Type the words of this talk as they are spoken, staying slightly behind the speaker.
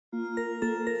他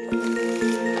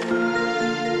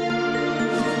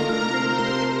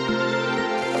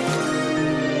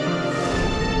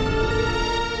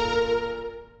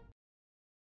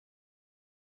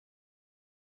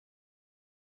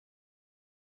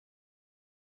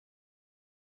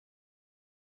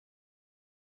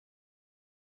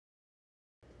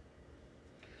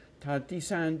第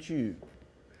3句，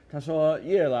他说：“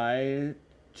夜来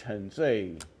沉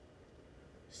醉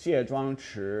卸妆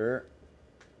池，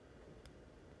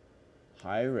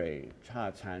海蕊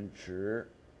差残池。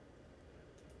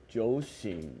酒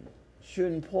醒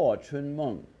熏破春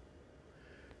梦。”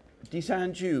第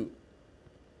3句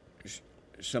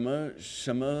什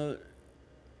么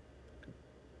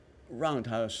让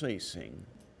他睡醒？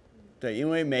对，因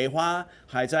为梅花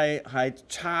还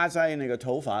插在那个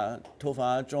头发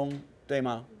中，对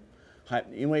吗？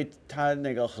因为他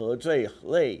那个喝醉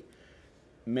累，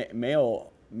没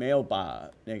有把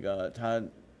那个他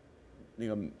那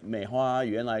个梅花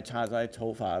原来插在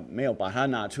头发，没有把它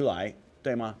拿出来，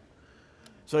对吗？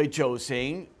所以酒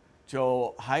醒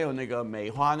就还有那个梅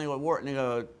花那个味儿，那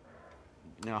个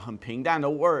很平淡的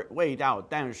味道，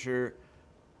但是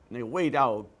那个味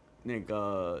道那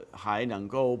个还能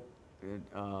够。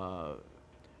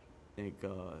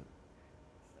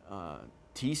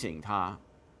提醒他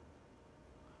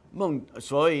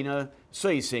所以呢，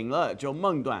睡醒了就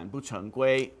梦短不成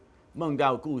归，梦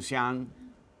到故乡，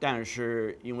但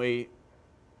是因为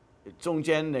中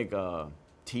间那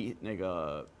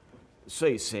个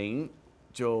睡醒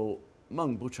就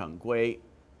梦不成归，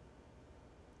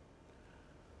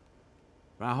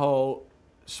然后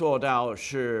说到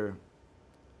是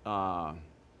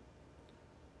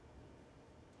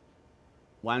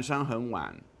晚上很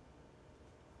晚，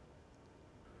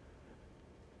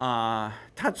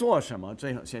他做什么？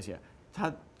最后，谢谢。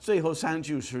他最后3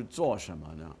句是做什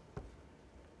么呢？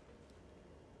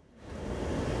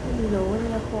揉那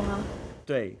个花。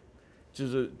对，就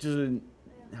是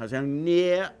好像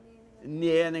捏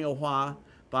那个花，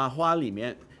把花里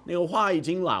面那个花已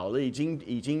经老了，已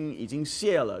经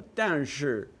谢了，但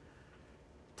是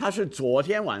它是昨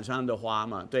天晚上的花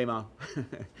嘛，对吗？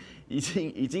已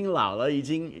经老了，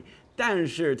但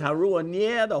是它如果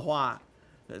捏的话，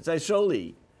在手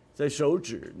里，在手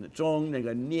指中那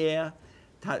个捏，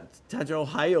它就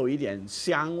还有一点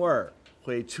香味儿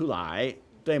会出来，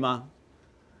对吗？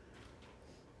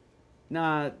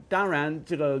那当然，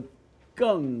这个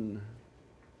更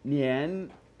黏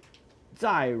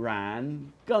再燃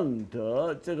更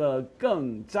得，这个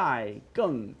更在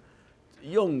更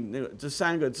用那个这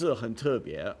3个字很特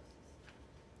别。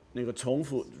那个重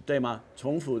复对吗？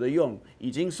重复的用已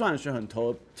经算是很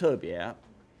特别，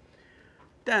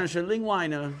但是另外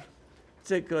呢，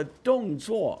这个动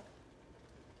作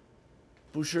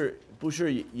不是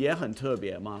也很特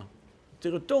别吗？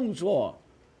这个动作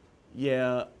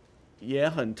也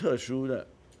很特殊的，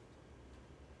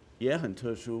也很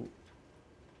特殊。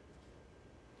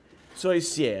所以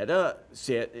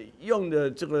用的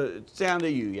这样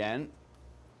的语言。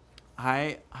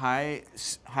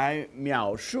还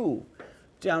描述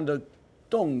这样的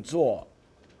动作，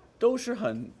都是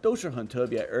很特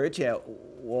别，而且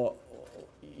我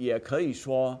也可以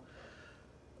说，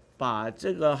把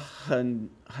这个很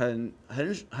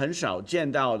少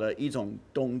见到的一种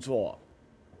动作，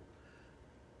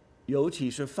尤其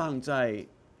是放在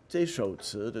这首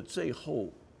词的最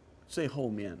后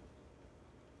面，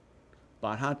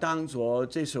把它当作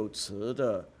这首词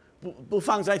的。不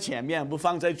放在前面，不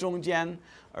放在中间，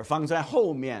而放在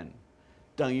后面，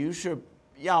等于是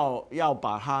要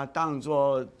把它当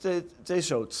作这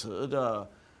首词的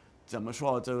怎么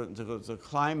说？这个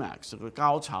climax 这个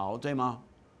高潮，对吗？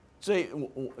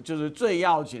就是最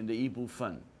要紧的一部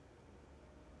分。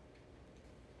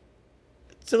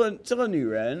这个女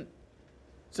人，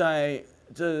在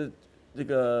这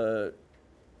个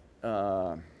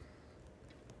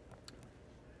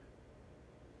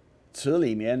词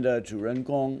里面的主人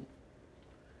公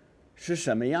是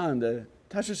什么样的？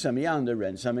他是什么样的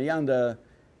人？什么样的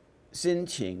心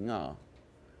情啊？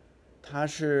他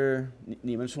是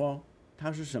你们说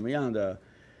他是什么样的？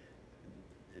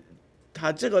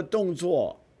他这个动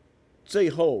作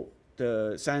最后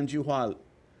的3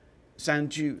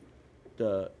句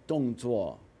的动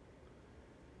作，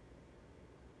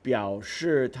表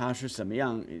示他是什么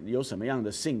样，有什么样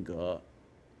的性格？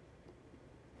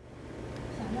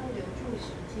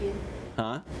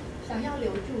想要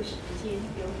留住时间，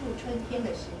留住春天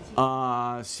的时间。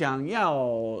想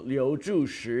要留住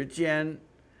时间，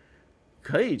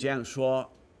可以这样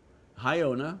说。还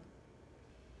有呢，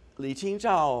李清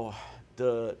照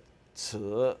的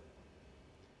词，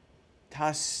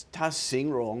他形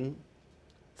容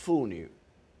妇女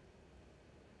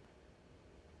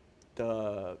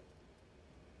的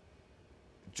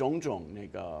种种那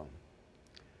个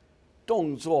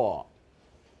动作，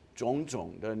种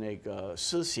种的那个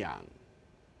思想，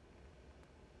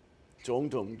种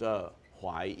种的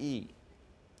怀疑，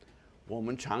我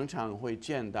们常常会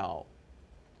见到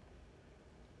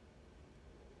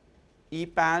一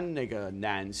般那个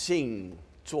男性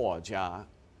作家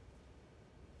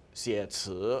写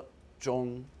词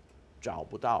中找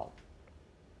不到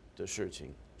的事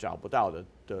情，找不到的，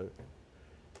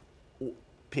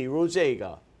譬如这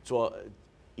个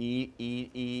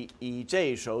以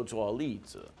这首做例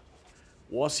子，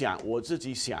我自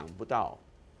己想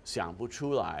不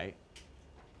出来，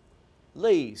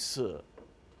类似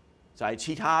在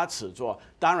其他词作，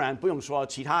当然不用说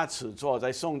其他词作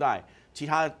在宋代，其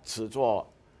他词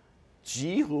作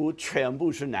几乎全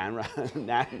部是男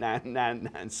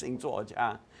性作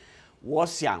家，我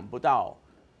想不到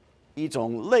一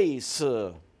种类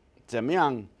似怎么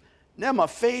样，那么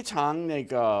非常那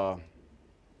个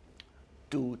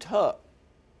独特，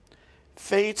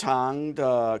非常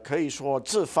的可以说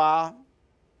自发，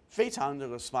非常这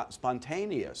个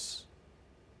spontaneous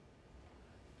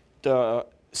的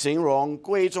形容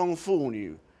闺中妇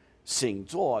女醒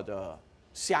作的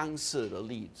相似的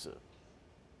例子。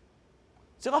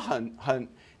这个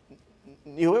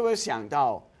你会不会想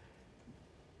到？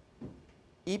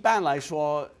一般来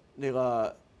说，那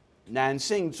个男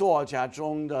性作家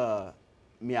中的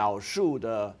描述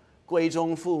的闺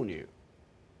中妇女，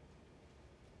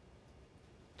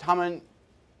他们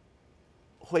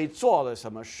会做的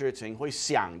什么事情，会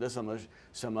想的什么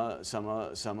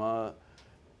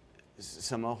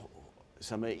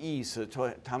意思？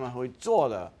他们会做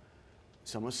的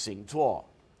什么星座？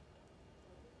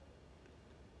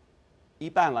一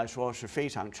般来说是非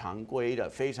常常规的，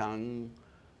非常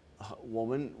我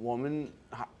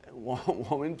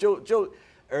们就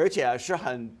而且是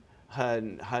很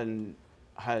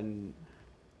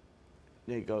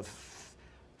那个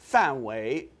范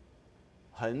围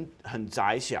很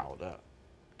窄小的，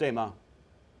对吗？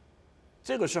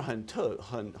这个是很特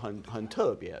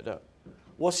别的，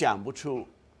我想不出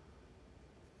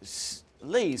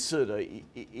类似的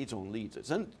一种例子，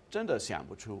真的想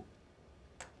不出。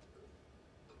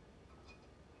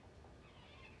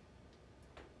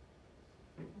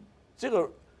这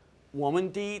个我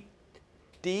们第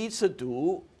一次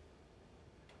读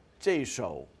这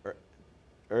首，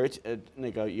而且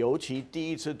那个尤其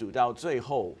第一次读到最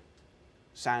后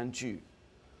3句，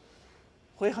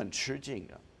会很吃惊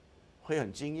的，会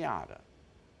很惊讶的，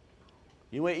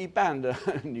因为一般的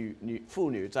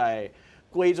妇女在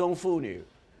闺中妇女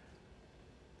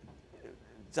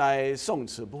在宋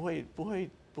词不会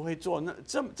做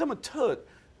这么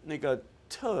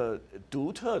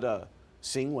独特的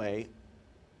行为，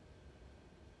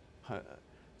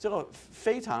这个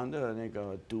非常的那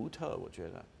个独特，我觉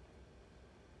得。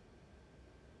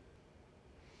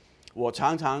我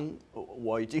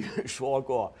已经说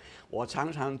过，我常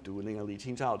常读那个李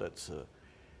清照的词，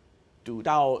读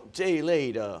到这一类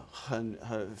的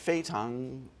非常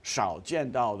少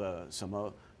见到的什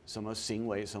么行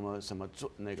为，什么做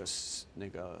那个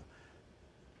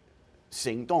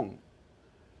行动，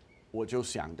我就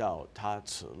想到他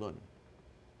词论，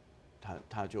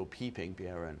他就批评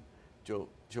别人，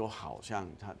就好像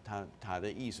他的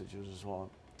意思就是说，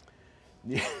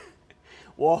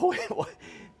我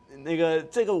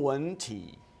这个文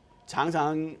体常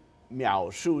常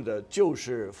描述的就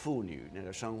是妇女那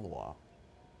个生活，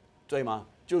对吗？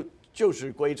就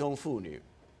是闺中妇女。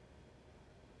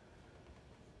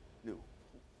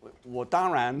我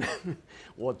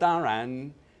当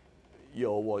然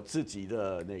有我自己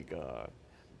的那个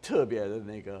特别的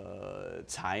那个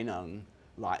才能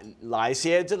来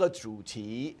写这个主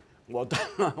题。我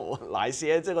来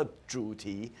写这个主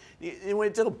题，因为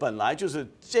这个本来就是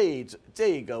这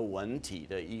个文体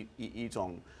的一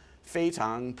种非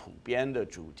常普遍的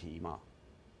主题嘛，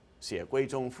写闺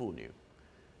中妇女，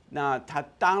那他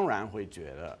当然会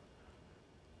觉得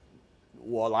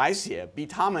我来写比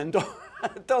他们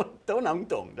都能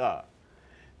懂的，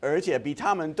而且比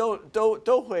他们都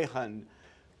会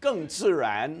更自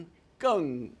然，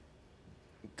更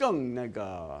那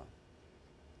个。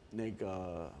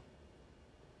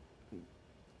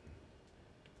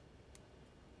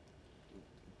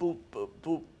不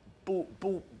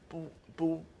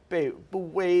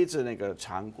围着那个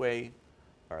常规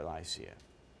而来写。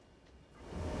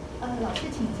老师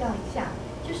请教一下，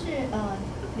就是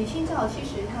李清照其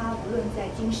实他不论在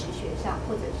经史学上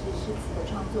或者是诗词的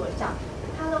创作上，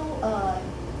他都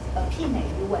媲美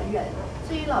于文人。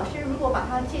所以老师如果把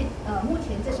它目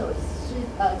前这首词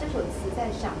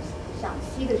在赏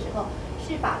析的时候，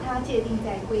是把它界定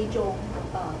在闺中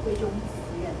词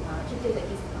人吗？是这个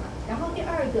意思吗？然后第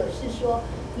二个是说，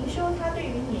您说他对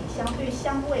于捻香、对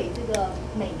香味这个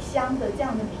美香的这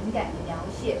样的敏感的描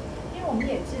写，因为我们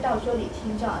也知道说李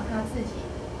清照他自己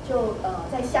就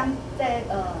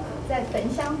在焚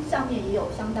香上面也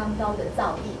有相当高的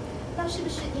造诣，那是不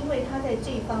是因为他在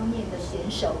这方面的娴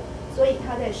熟，所以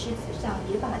他在诗词上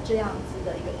也把这样子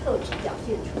的一个特质表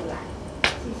现出来？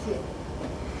谢谢。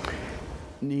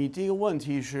你第一个问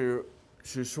题是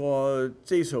说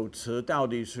这首词到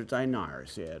底是在哪儿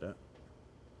写的？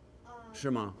是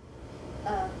吗？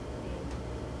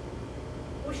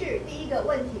不是，第一个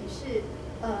问题是，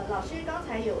老师刚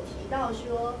才有提到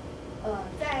说，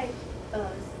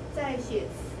在写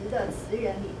词的词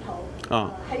人里头，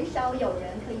很少有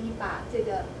人可以把这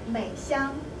个美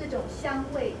香这种香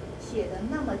味写得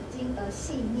那么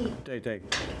细腻。对对。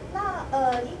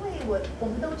那因为我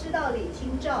们都知道李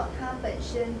清照她本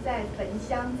身在焚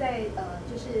香，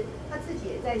就是她自己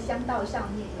也在香道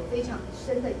上面有非常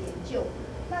深的研究。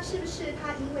那是不是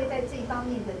她因为在这方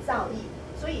面的造诣，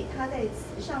所以她在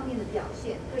词上面的表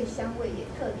现对香味也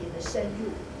特别的深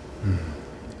入？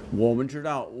我们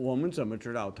怎么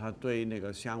知道他对那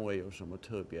个香味有什么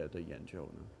特别的研究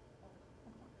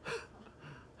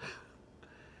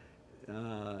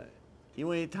呢？因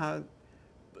为他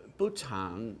不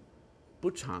常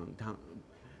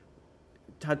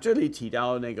他这里提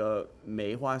到那个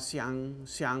梅花香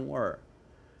味儿，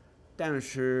但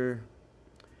是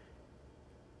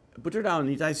不知道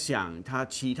你在想他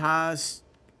其他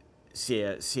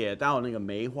写到那个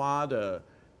梅花的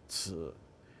词。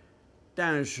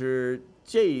但是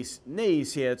那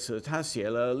些词他写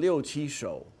了6、7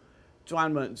首，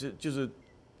专门就是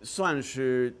算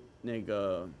是那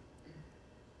个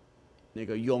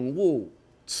咏物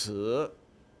词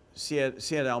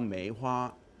写到梅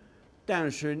花，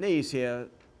但是那些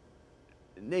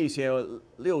6、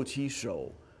7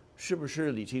首是不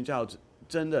是李清照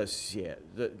真的写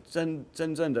的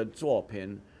真正的作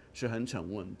品是很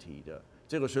成问题的，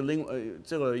这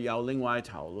个要另外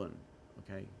讨论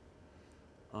 ，OK。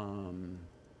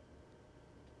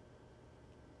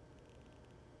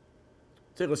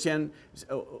这个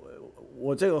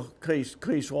我这个可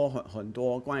以说很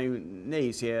多关于那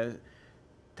些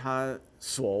他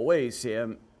所谓写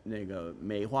那个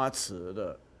梅花词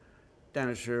的，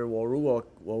但是我如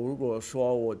果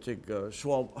说我这个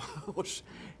说我是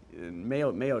没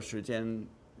有时间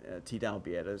提到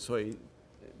别的，所以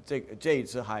这一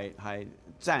次还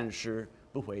暂时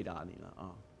不回答你了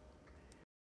啊。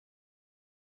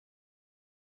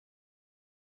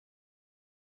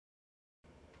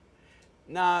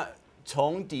那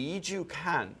从第一句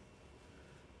看，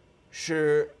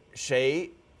是谁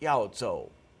要走？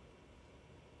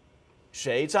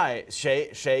谁在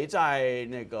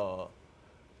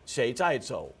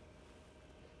走？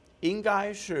应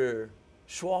该是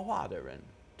说话的人，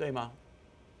对吗？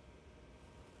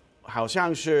好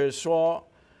像是说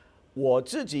我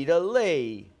自己的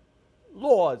泪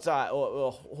落在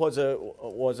或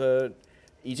者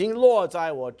已经落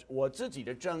在我自己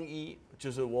的正衣。就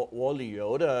是我旅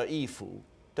游的衣服，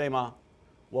对吗？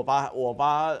我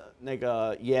把那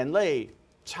个眼泪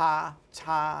擦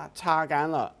干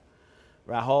了，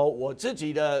然后我自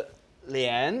己的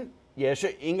脸也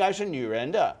是应该是女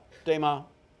人的，对吗？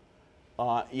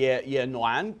也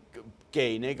暖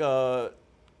给那个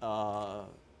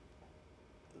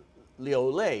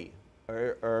流泪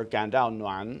而感到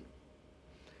暖，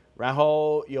然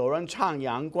后有人唱《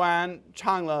阳关》，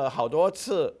唱了好多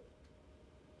次。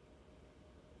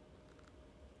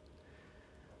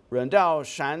人道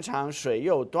山长水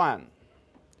又断，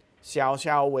萧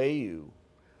萧微雨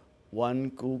闻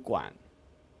孤馆。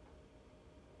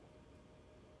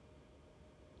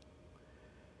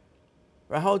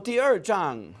然后第2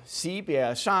章，惜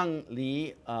别上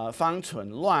离方寸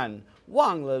乱，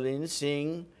忘了临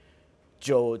行，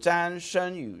久瞻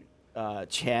身与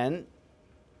前。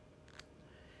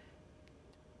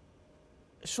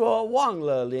说忘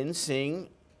了临行，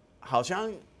好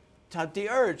像他第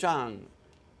2章。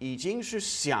已经是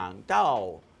想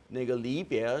到那个离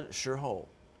别时候，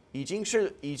已经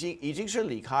是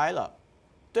离开了，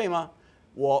对吗？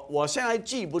我现在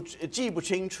记不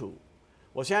清楚，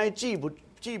我现在记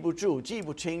不住，记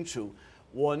不清楚，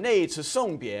我那一次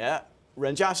送别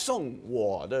人家送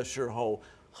我的时候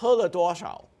喝了多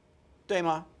少，对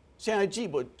吗？现在记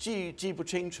不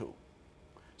清楚，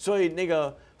所以那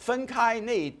个分开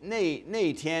那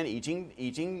天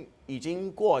已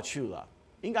经过去了。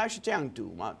应该是这样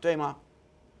读嘛，对吗？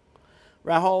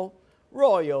然后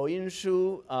若有因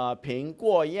书凭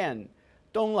过雁，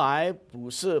东来不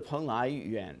是蓬莱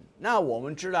远。那我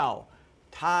们知道，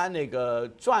他那个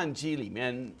传记里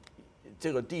面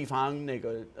这个地方那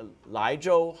个莱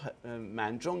州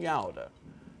蛮重要的，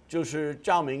就是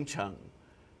赵明诚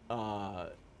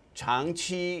长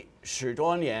期10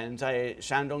多年在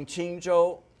山东青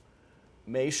州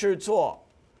没事做，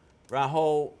然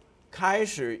后开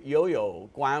始有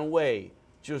官位。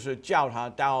就是叫他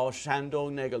到山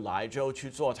东那个莱州去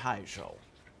做太守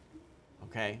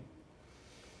 ，OK？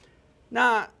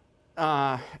 那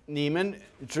你们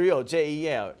只有这一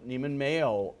页，你们没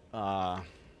有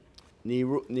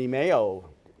你没有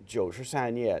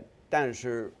93页，但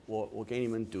是我给你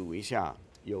们读一下，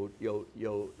有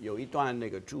一段那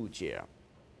个注解。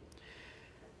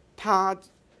他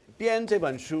编这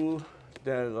本书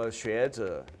的学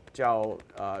者叫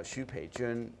徐培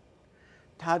军，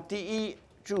他第一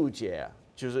注解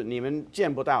就是你们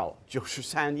见不到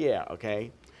93页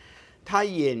 ，OK？ 他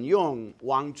引用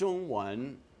王中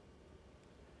文，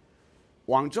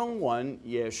王中文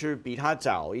也是比他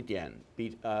早一点，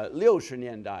比60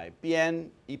年代编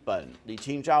一本李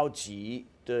清照集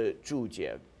的注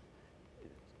解，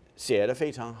写得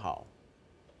非常好。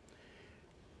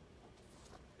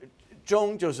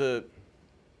中就是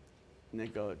那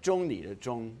个中理的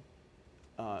中。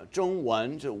中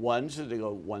文文是这个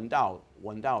文道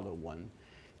的文，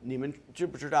你们知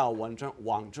不知道王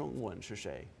中文是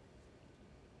谁？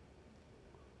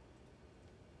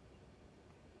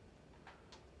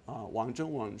王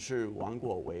中文是王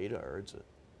国维的儿子。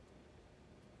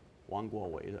王国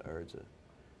维的儿子，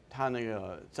他那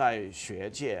个在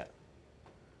学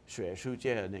术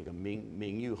界那个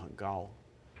名誉很高，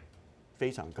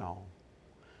非常高。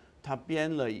他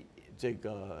编了。这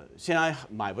个现在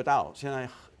买不到，现在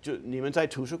就你们在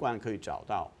图书馆可以找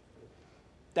到，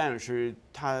但是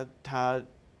他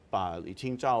把李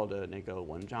清照的那个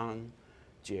文章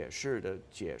解释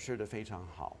的非常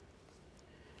好。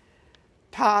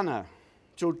他呢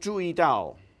就注意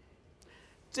到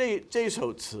这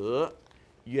首词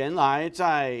原来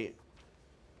在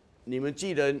你们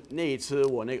记得那一次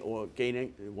我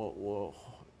给我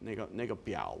那个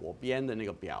表，我编的那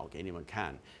个表给你们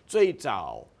看，最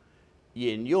早。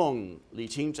引用李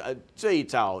清照，最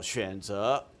早选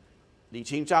择李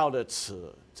清照的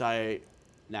词，在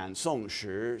南宋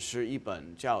时是一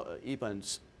本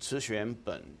词选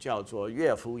本，叫做《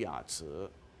乐府雅词》。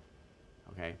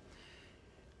OK，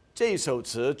 这首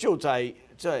词就在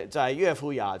《乐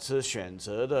府雅词》选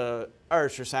择的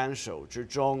23首之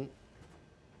中，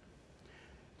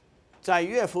在《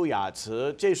乐府雅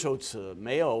词》这首词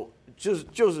没有，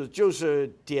就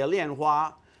是蝶恋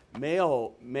花。没有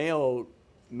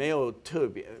特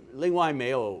别，另外没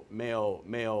有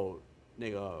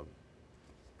那个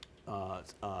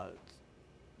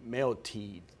没有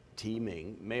题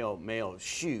名，没有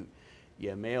序，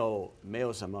也没有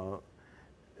什么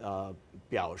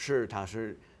表示它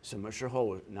是什么时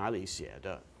候哪里写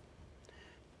的。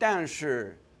但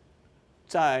是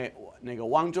在那个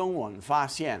汪中文发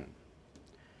现，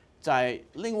在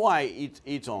另外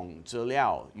一种资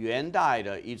料，元代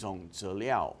的一种资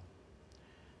料。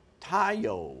他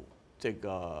有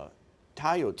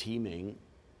题名，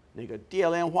那个蝶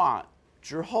恋花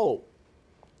之后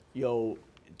有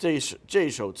这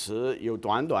首词有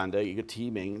短短的一个题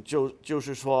名，就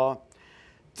是说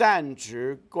暂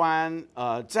值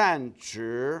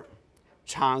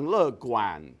长乐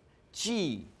馆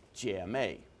寄姐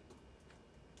妹。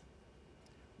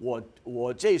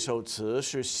我这首词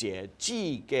是写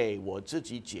寄给我自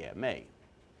己姐妹，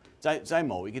在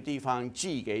某一个地方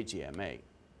寄给姐妹。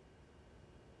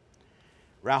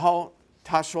然后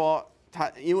他说，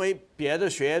因为别的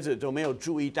学者都没有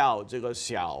注意到这个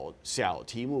小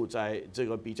题目，在这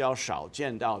个比较少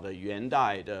见到的元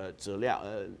代的资料，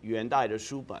元代的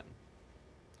书本。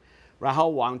然后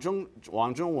王中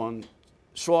文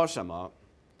说什么？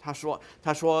他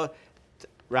说，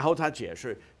然后他解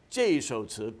释这一首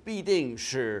词必定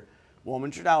是我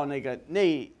们知道那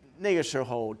个时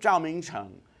候赵明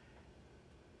诚。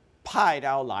派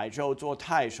到莱州做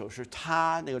太守，是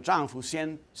她那个丈夫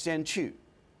先去，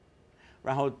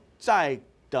然后再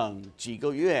等几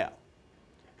个月，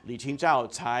李清照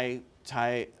才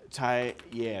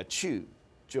也去，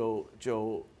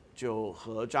就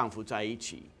和丈夫在一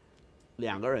起，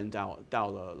两个人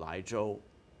到了莱州。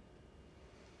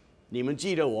你们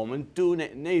记得我们读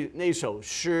那首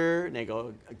诗那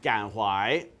个感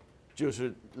怀，就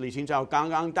是李清照刚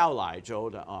刚到莱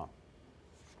州的啊。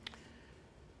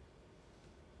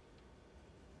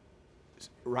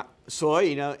所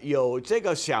以呢，有这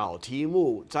个小题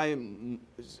目在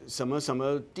什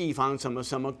么地方、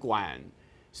什么馆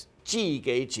寄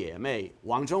给姐妹，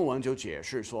王中文就解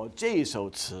释说，这首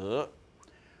词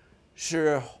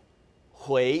是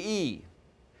回忆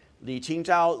李清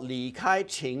照离开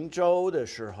青州的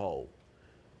时候，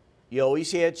有一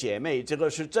些姐妹，这个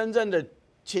是真正的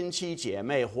亲戚姐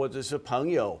妹或者是朋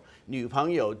友、女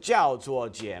朋友叫做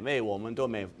姐妹，我们都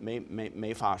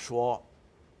没法说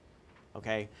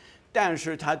 ，OK？ 但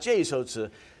是他这首词，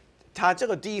他这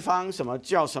个地方什么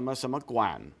叫什么什么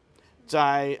馆，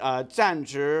在暂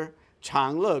直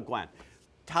长乐馆，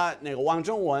他那个王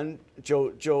中文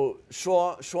就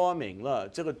说明了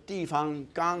这个地方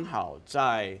刚好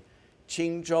在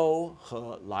青州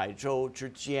和莱州之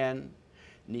间。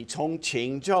你从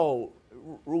青州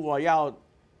如果要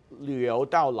旅游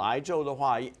到莱州的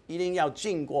话，一定要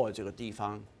经过这个地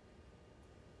方，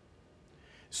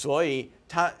所以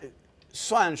它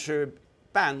算是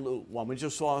半路，我们就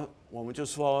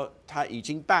说他已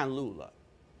经半路了，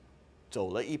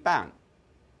走了一半。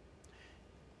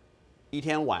一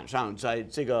天晚上在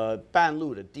这个半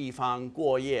路的地方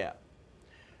过夜，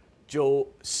就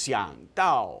想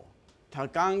到他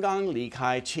刚刚离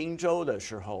开青州的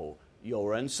时候，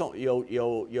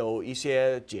有一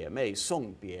些姐妹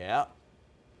送别，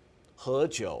喝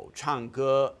酒唱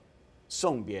歌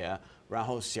送别，然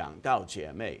后想到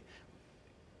姐妹。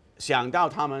想到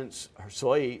他们，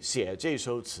所以写这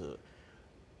首词，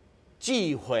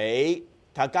寄回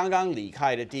他刚刚离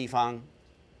开的地方，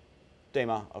对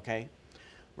吗 ？OK，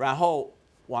 然后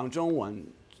王中文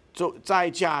就再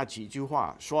加几句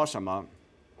话，说什么？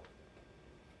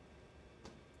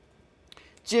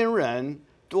今人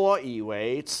多以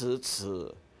为此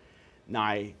词，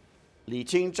乃李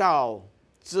清照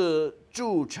自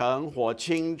筑城或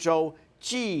青州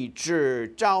寄至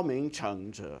昭明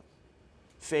城者。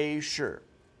非是，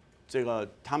这个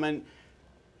他们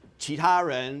其他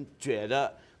人觉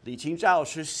得李清照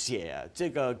是写这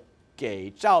个给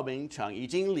昭明城，已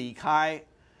经离开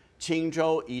青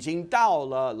州，已经到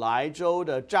了莱州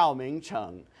的昭明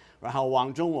城，然后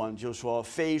王中文就说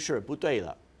非是，不对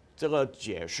了，这个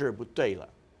解释不对了。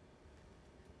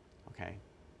OK，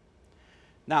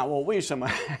 那我为什么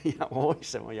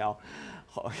要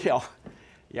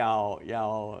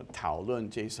讨论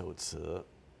这首词？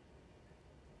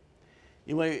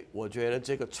因为我觉得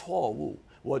这个错误，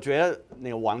我觉得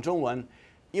那个王中文，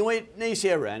因为那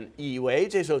些人以为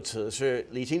这首词是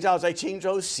李清照在青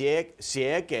州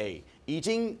写给已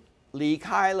经离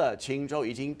开了青州、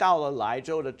已经到了莱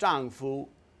州的丈夫。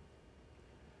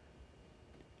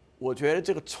我觉得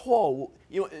这个错误，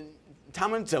因为他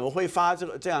们怎么会发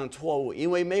这样错误？因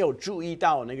为没有注意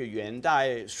到那个元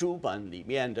代书本里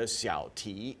面的小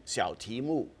题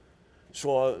目，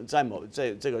说在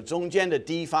这个中间的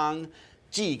地方。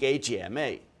寄给姐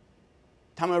妹，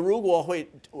他们如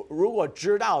果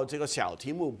知道这个小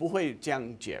题目，不会这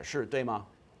样解释，对吗？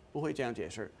不会这样解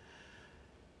释。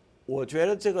我觉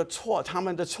得这个他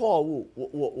们的错误，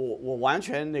我完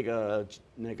全那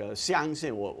个相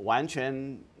信，我完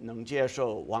全能接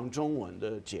受王中文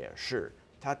的解释，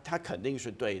他肯定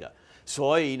是对的。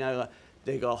所以呢，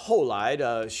那个后来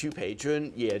的徐培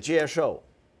君也接受，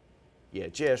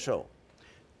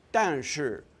但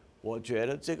是我觉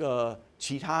得这个。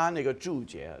其他那个注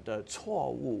解的错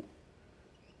误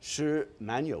是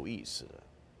蛮有意思的。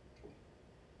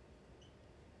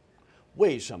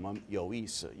为什么有意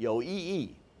思？有意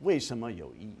义？为什么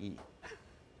有意义？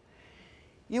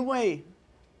因为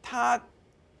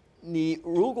你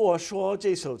如果说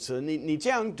这首词，你这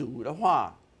样读的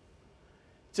话，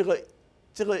这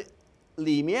个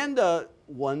里面的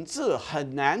文字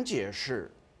很难解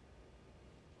释。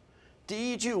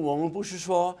第一句我们不是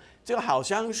说这个好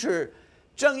像是。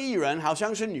正义人好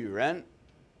像是女人，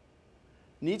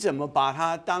你怎么把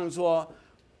它当作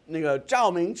那个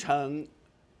昭明城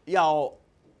要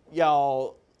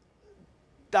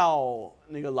到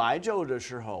那个莱州的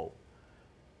时候，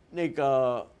那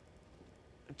个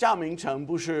昭明城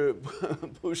不是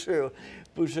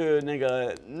那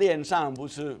个脸上不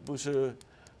是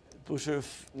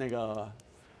那个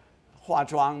化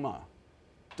妆嘛，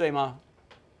对吗？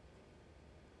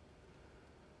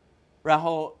然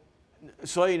后。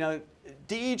所以呢，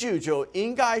第一句就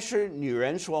应该是女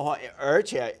人说话，而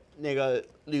且那个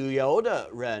旅游的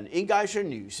人应该是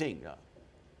女性的，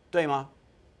对吗？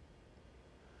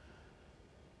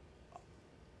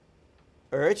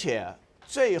而且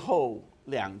最后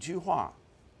两句话，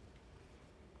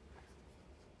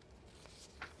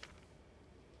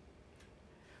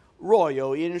若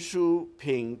有因书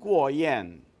品过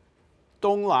宴，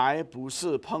东来不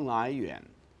是蓬莱远。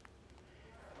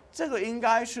这个应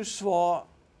该是说，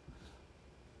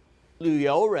旅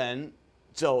游人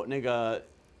那个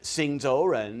行走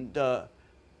人的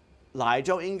莱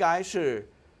州应该是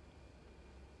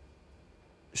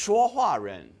说话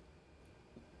人、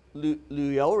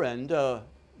旅游人的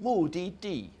目的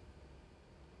地，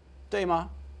对吗？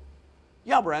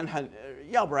要不然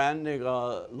那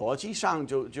个逻辑上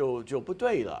就不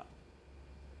对了。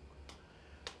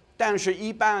但是，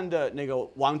一般的那个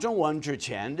王中文之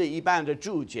前的一般的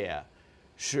注解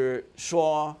是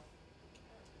说，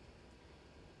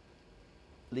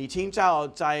李清照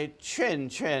在劝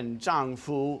丈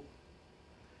夫，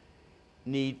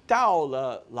你到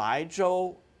了莱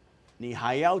州，你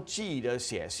还要记得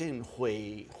写信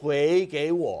回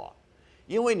给我，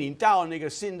因为你到那个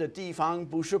新的地方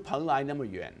不是蓬莱那么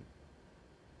远。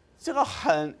这个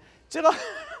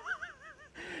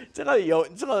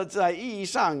在意义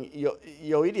上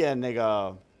有一点那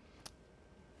个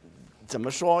怎么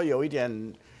说？有一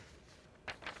点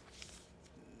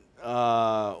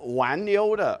挽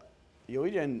留的，有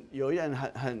一点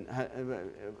很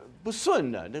不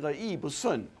顺的，那个意不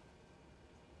顺。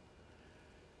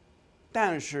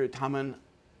但是他们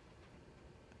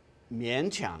勉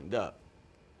强的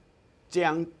这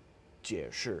样解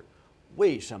释，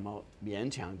为什么勉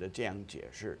强的这样解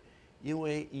释？因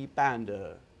为一般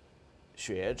的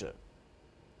学者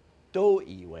都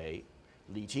以为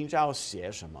李清照写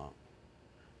什么，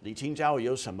李清照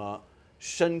有什么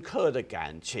深刻的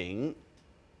感情，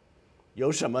有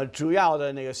什么主要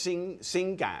的那个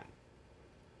心感，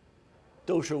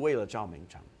都是为了赵明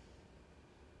诚。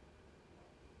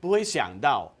不会想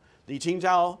到李清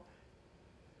照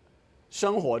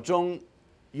生活中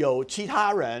有其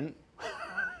他人，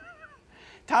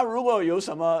他如果有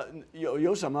什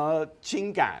么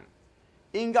情感，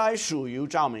应该属于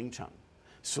赵明诚。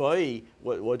所以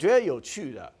我觉得有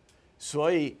趣的，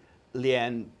所以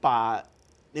连把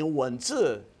那个文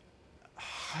字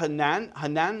很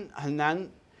难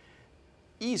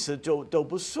意思都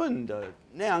不顺的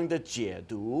那样的解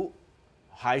读。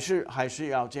还是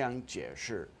要这样解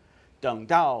释。等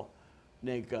到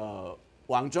那个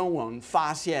王中文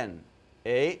发现，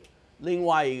另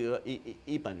外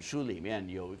一本书里面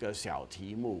有一个小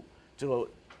题目，这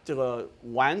个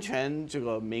完全这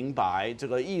个明白这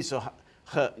个意思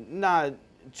那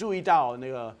注意到那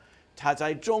个他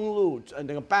在中路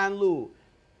那个半路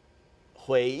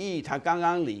回忆他刚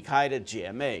刚离开的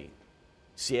姐妹，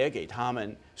写给他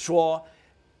们说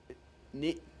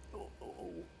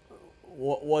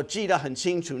我记得很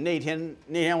清楚，那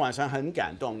天晚上很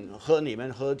感动，和你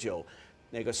们喝酒，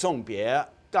那个送别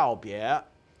告别，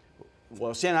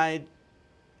我现在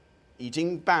已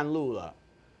经半路了，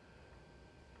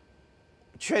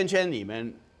劝你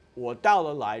们，我到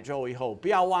了莱州以后，不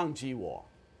要忘记我，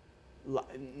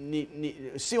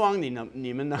希望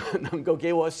你们能够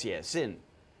给我写信，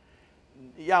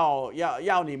要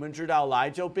你们知道，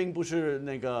莱州并不是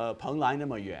那个蓬莱那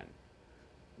么远。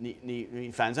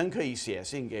你反正可以写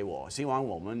信给我，希望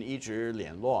我们一直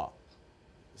联络，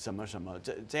什么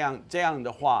这样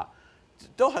的话，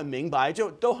都很明白，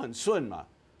就都很顺嘛，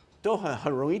都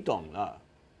很容易懂了。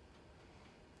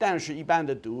但是，一般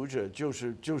的读者就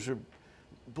是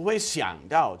不会想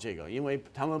到这个，因为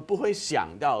他们不会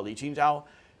想到李清照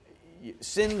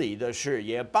心里的事，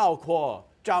也包括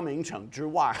赵明诚之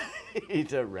外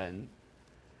的人。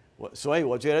所以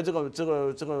我觉得这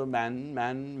个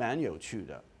蛮有趣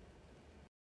的。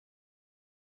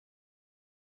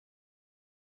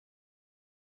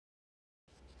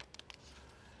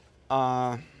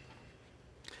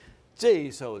这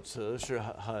一首词是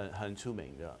很出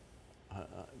名的，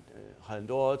很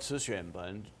多词选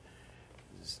本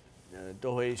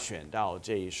都会选到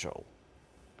这一首，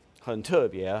很特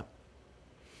别。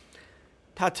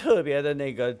它特别的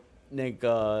那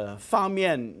个方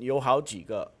面有好几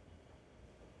个。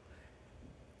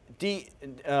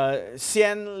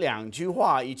先两句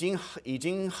话已经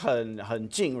很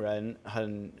惊人，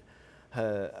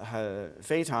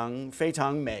非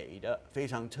常美的，非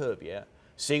常特别，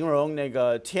形容那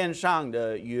个天上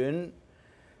的云，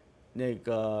那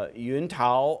个云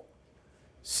涛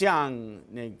像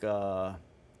那个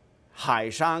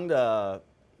海上的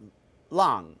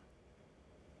浪，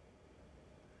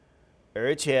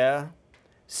而且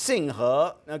信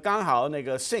河，那刚好那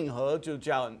个信河就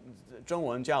叫中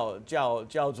文叫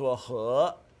做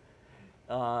河，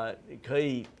可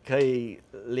以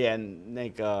连那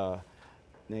个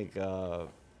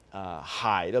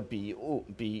海的比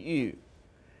喻，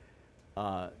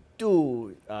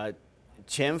渡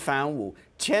前帆舞，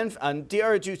第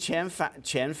二句前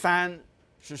帆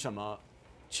是什么？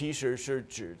其实是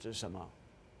指着什么？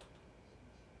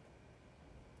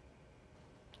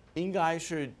应该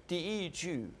是第一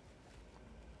句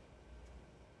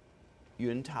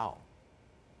云涛，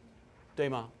对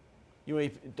吗？因为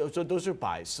都是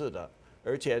白色的，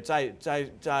而且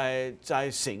在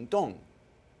行动，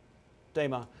对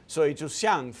吗？所以就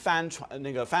像帆船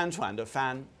的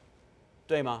帆，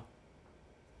对吗？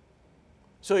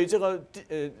所以这个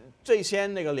最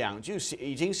先那个2句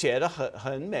已经写得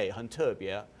很美很特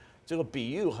别，这个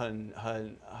比喻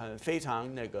很非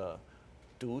常那个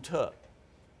独特，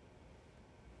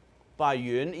把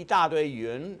云一大堆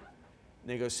云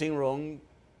那个形容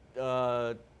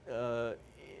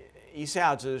一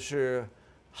下子是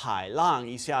海浪，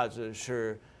一下子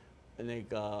是那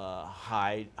个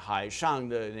海上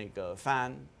的那个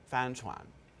帆船。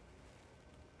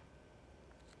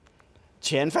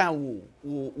前翻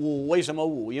五为什么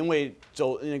5？因为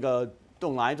走那个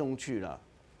动来动去了。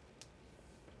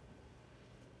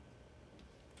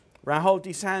然后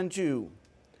第3句，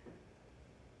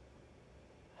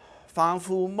仿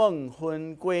佛梦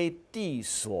魂归地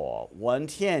所，闻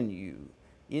天语，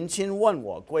殷勤问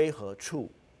我归何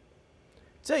处。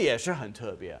这也是很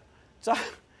特别，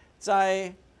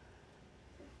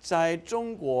在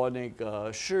中国那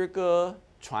个诗歌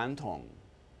传统。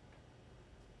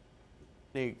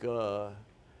那个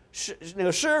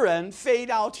诗人飞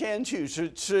到天去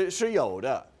是有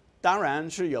的，当然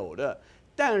是有的，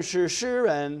但是诗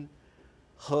人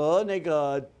和那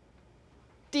个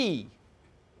地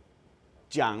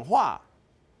讲话，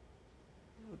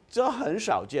这很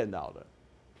少见到的。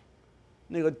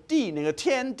那个地，那个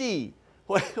天地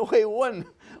会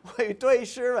对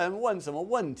诗人问什么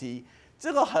问题，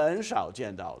这个很少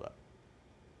见到的，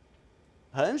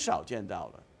很少见到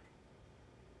的。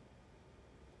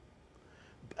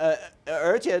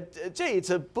而且这一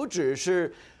次不只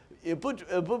是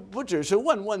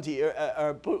问问题，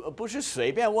而不是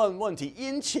随便问问题，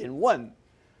殷勤问，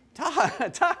他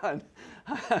很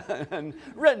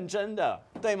认真的，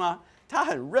对吗？他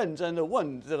很认真的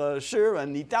问这个诗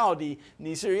人，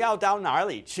你是要到哪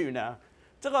里去呢？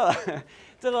这个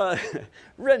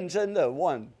认真的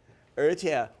问，而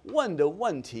且问的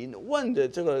问题，问的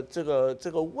这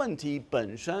个问题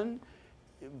本身。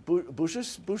不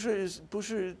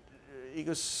是一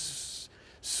个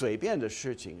随便的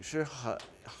事情，是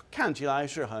看起来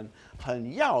是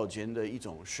很要紧的一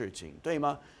种事情，对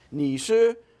吗？你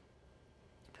是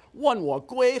问我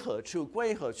归何处？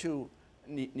归何处？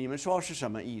你们说是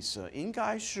什么意思？应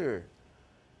该是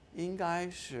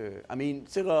I mean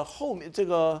这个后面这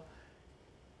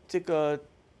个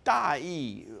大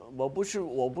意，我不是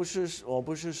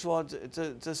说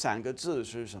这3个字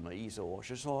是什么意思，我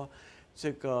是说。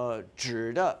这个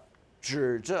指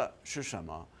着是什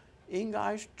么？应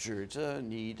该是指着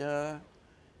你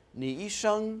一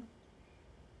生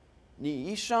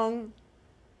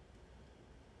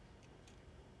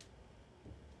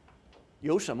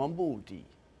有什么目的，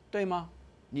对吗？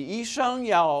你一生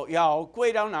要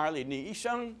归到哪里？你一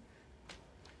生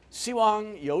希望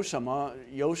有什么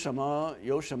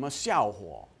效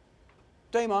果，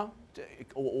对吗？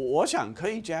我想可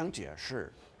以这样解释。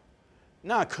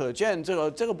那可见这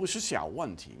个不是小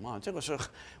问题嘛，这个是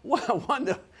问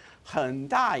的很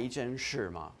大一件事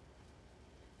嘛。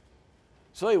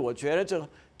所以我觉得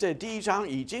这第1章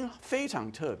已经非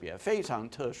常特别、非常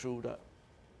特殊的。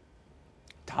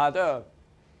他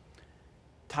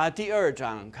第2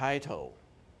章开头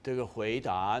这个回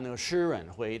答，那个诗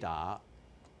人回答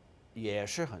也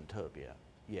是很特别，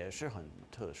也是很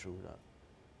特殊的。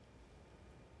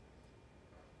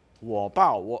我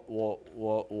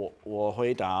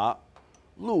回答，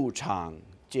路长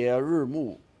皆日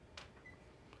暮，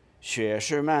雪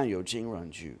是漫有惊人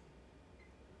句。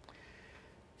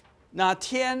那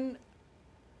天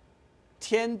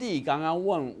地刚刚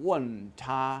问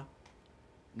他，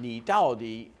你到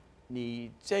底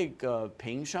你这个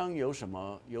平生有什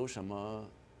么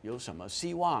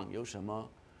希望，有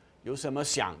什么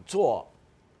想做？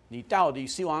你到底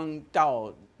希望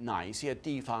到哪一些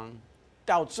地方？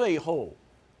到最后，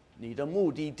你的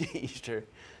目的地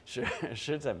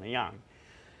是怎么样？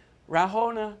然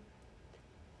后呢，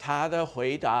他的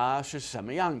回答是什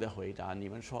么样的回答？你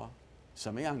们说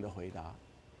什么样的回答？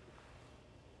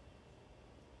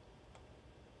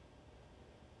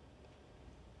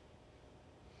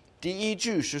第1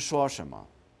句是说什么？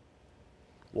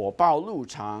我报路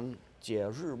长皆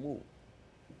日暮。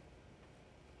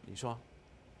你说？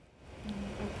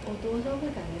我读的时候会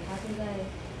感觉他是在。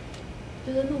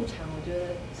就是路长，我觉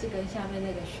得是跟下面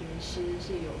那个寻诗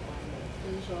是有关的。就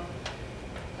是说，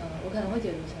我可能会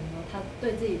解读成说，他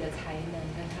对自己的才能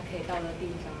跟他可以到的地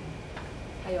方，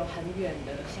还有很远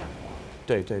的向往。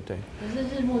对。可是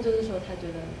日暮就是说，他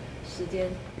觉得时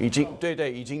间已经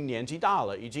已经年纪大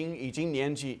了，已经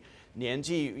年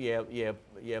纪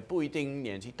也不一定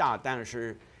年纪大，但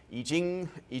是已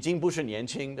经不是年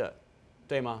轻的，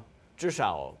对吗？至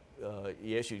少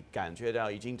也许感觉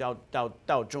到已经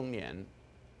到中年，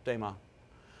对吗？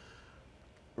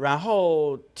然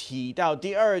后提到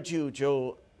第二句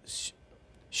就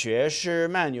学识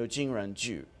漫有惊人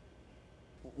句。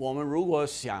我们如果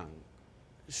想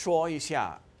说一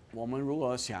下，我们如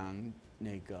果想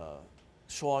那个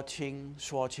说清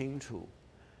楚，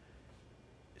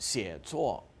写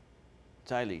作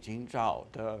在李清照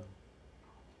的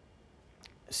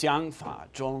想法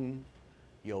中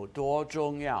有多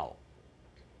重要，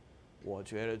我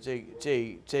觉得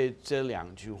这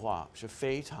两句话是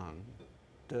非常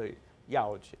的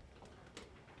要紧。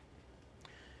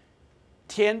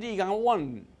天帝刚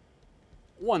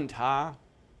问他，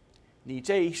你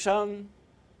这一生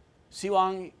希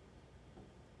望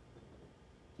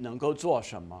能够做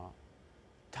什么？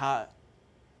他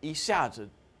一下子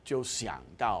就想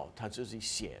到他自己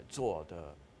写作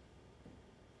的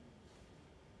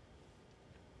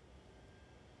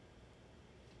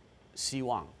希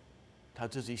望，他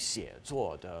自己写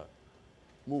作的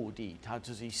目的，他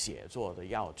自己写作的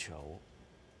要求，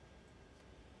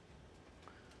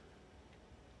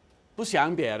不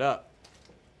想别的，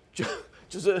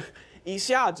就是一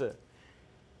下子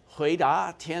回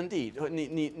答天帝。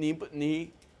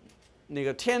你那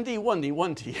个天帝问你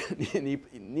问题，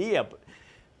你也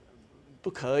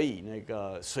不可以那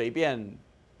个随便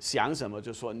想什么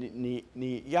就说，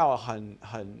你要很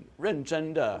认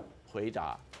真的回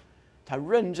答。他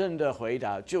认真的回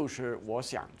答就是我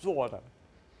想做的，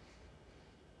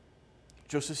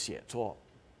就是写作。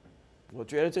我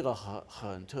觉得这个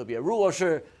很特别。如果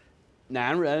是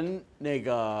男人，那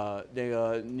个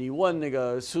你问那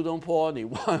个苏东坡，你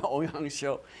问欧阳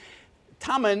修，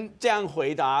他们这样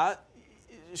回答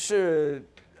是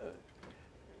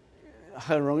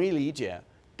很容易理解。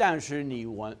但是你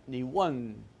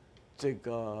问这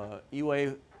个一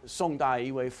位宋代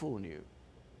一位妇女，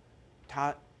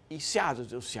她一下子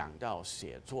就想到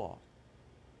写作，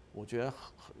我觉得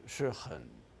是很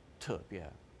特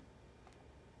别。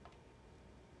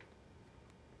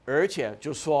而且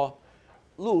就说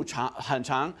路很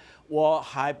长，我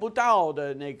还不到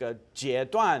的那个阶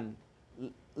段，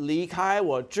离开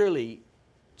我这里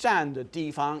站的地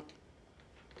方，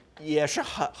也是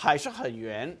还是很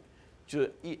远，就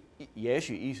也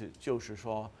许意思就是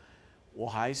说，我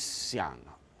还想，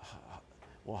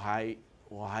我还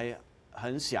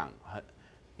很想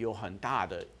有很大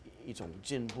的一种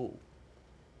进步，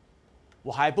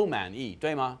我还不满意，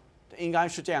对吗？应该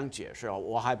是这样解释哦，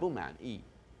我还不满意。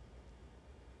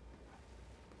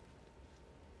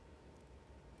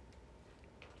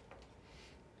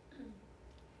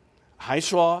还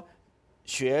说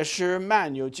学识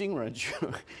漫有惊人句，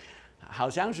好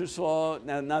像是说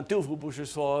那杜甫不是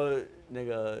说那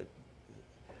个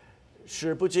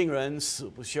诗不惊人死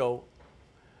不休，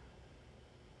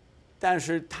但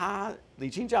是李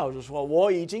清照就说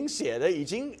我已经写的已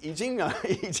经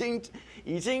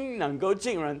能够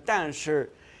惊人，但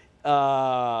是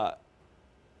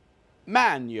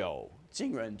漫有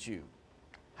惊人句，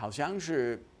好像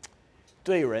是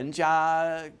对人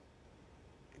家。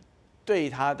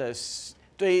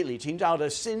对李清照的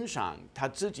欣赏，他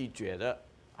自己觉得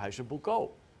还是不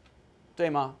够，对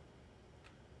吗？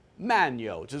漫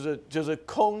有就是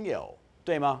空有，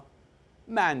对吗？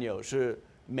漫有是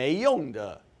没用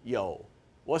的有。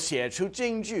我写出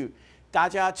京剧，大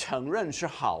家承认是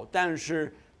好，但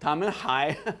是他们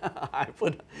还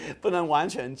不能完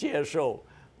全接受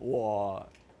我，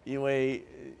因为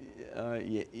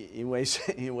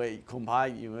恐怕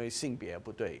因为性别不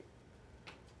对。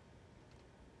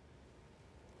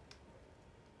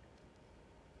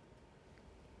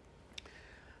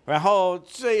然后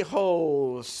最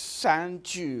后三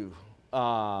句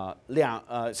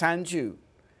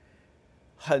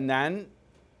很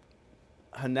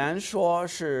难说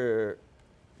是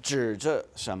指着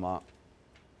什么。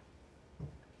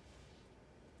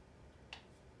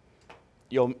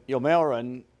有没有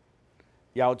人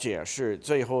要解释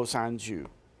最后三句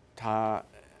它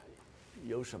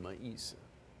有什么意思？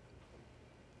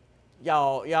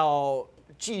要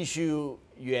继续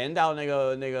圆到那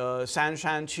个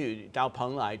山去，到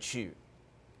蓬莱去。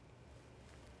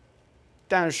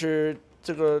但是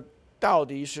这个到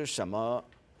底是什么？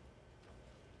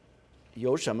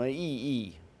有什么意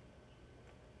义？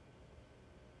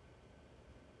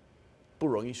不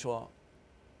容易说。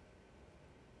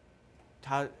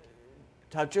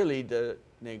他这里的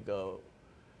那个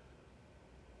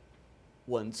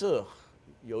文字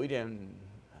有一点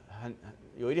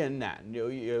难，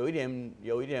有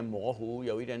一点模糊，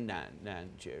有一点难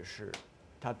解释，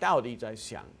他到底在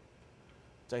想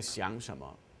什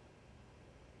么？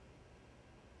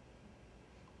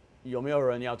有没有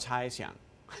人要猜想？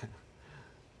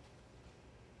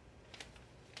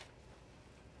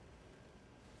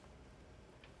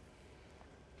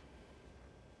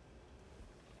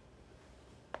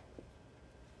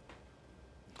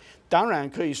当然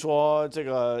可以说这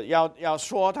个要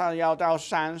说他要到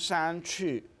山上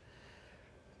去，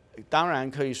当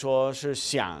然可以说是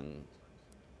想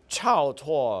超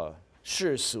脱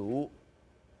世俗，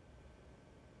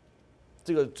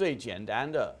这个最简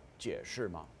单的解释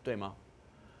嘛，对吗？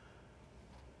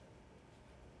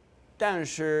但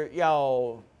是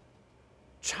要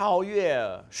超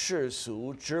越世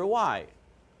俗之外，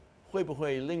会不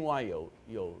会另外有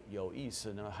意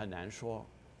思呢？很难说。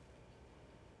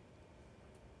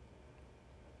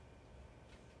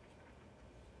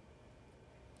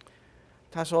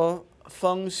他说“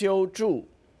丰修住”，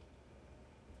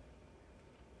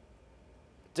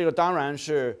这个当然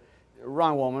是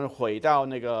让我们回到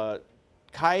那个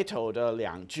开头的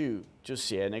2句，就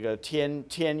写那个天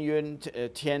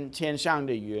上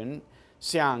的云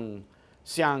像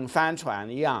帆船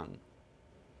一样。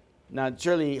那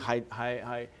这里还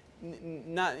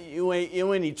那因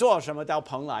为你坐什么到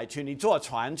蓬莱去？你坐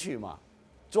船去嘛，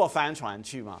坐帆船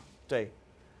去嘛，对。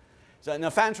那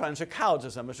帆船是靠着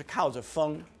什么？是靠着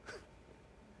风，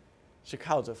是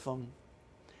靠着风。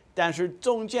但是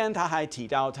中间他还提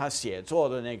到他写作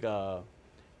的那个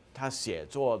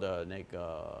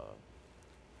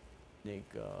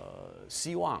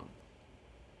希望，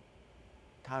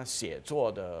他写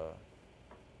作的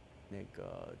那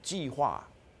个计划。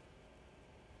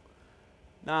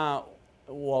那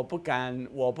我不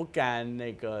敢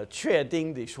那个确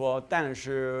定地说，但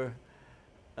是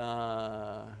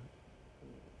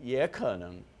也可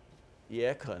能，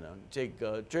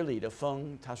这里的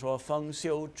风，他说丰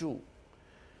修住，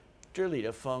这里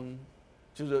的风，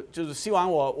就是希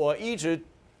望我一直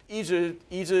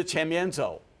前面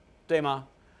走，对吗？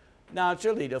那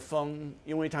这里的风，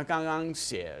因为他刚刚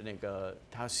写那个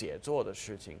他写作的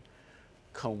事情，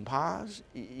恐怕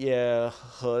也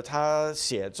和他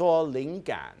写作灵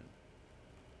感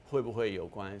会不会有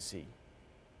关系？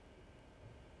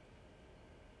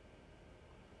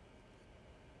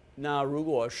那如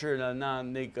果是呢？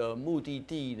那个目的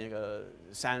地那个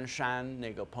山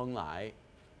那个蓬莱，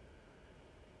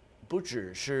不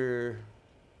只是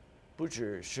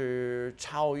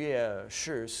超越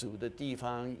世俗的地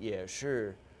方，也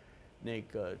是那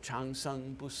个长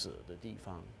生不死的地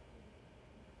方，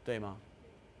对吗？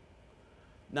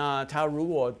那他如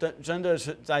果真的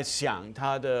是在想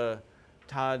他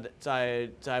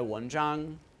在文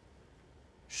章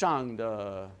上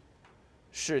的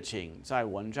事情，在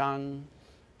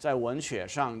文学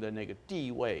上的那个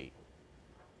地位，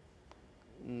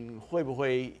会不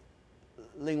会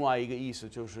另外一个意思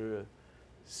就是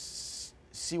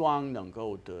希望能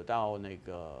够得到那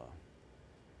个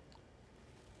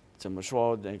怎么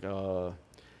说那个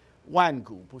万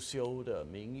古不朽的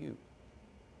名誉？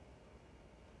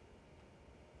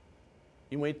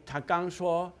因为他刚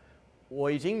说我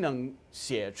已经能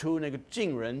写出那个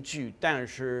惊人句，但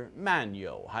是漫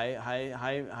游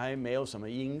还没有什么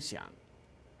影响。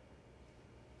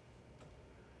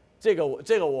这个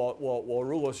我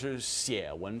如果是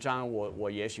写文章，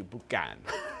我也许不敢，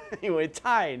因为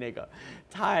太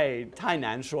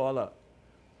难说了。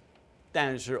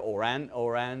但是偶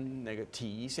然那个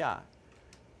提一下，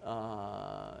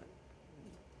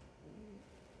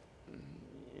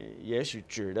也许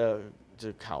值得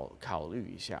就考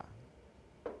虑一下。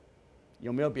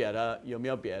有没有别的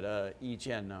意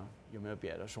见呢？有没有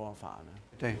别的说法呢？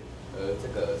对。这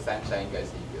个山应该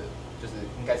是一个，就是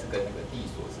应该是跟那个地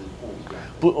所是不一样的。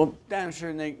不，但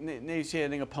是那些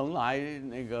那个蓬莱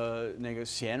那个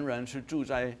闲人是住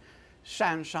在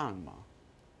山上嘛，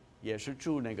也是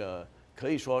住那个可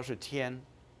以说是天，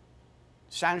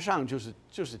山上就是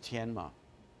天嘛。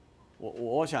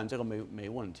我想这个没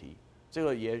问题，这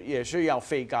个也是要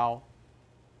飞高。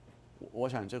我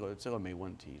想这个没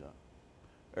问题了。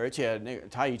而且那个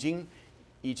他已经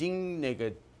那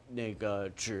个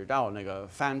指到那个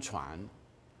帆船，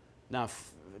那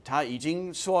他已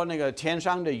经说那个天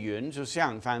上的云就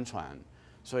像帆船，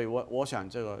所以我想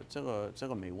这个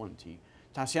没问题。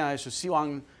他现在是希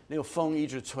望那个风一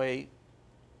直吹，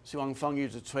希望风一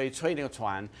直吹那个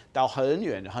船到很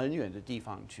远的地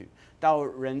方去，到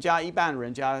一般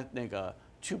人家那个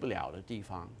去不了的地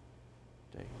方，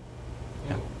对。因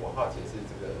为我好奇是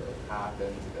这个他跟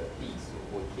这个地所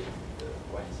或天的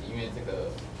关系，因为这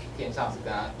个天上是跟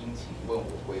他殷勤问我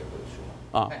归何处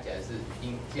嘛，看起来是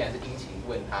既然是殷勤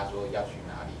问他说要去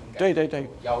哪里，应该有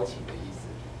邀请的意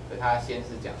思。可他先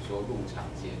是讲说入场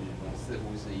节日，似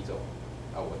乎是一种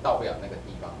我到不了那个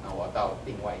地方，那我要到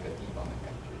另外一个地方的感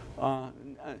觉。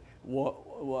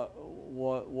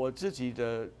我自己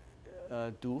的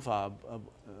读法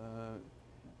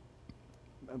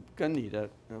跟你的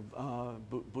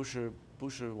不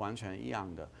是完全一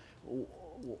样的。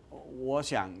我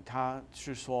想他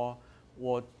是说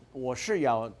我是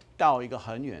要到一个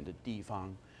很远的地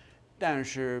方，但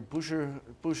是不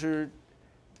是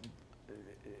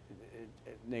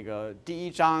那个第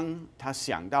一章他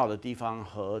想到的地方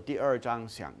和第二章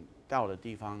想到的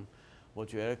地方，我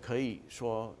觉得可以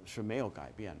说是没有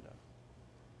改变的。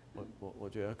我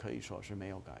觉得可以说是没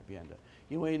有改变的，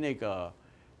因为那个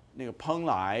蓬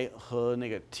莱和那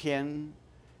个天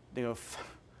那个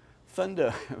分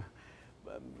的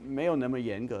没有那么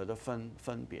严格的分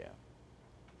别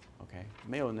 ，OK，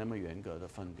 没有那么严格的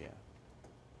分别。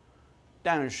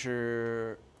但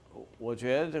是我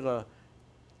觉得这个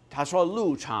他说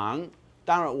路长，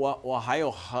当然我还有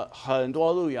很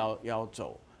多路要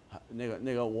走，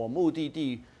那个我目的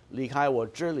地离开我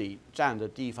这里站的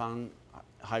地方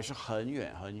还是很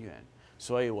远很远，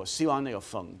所以我希望那个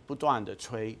风不断的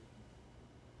吹，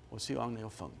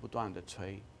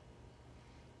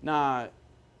那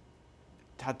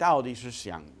他到底是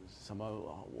想什么，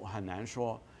我很难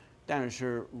说。但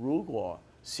是如果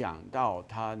想到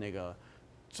他那个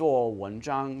做文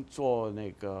章、做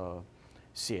那个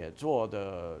写作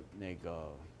的那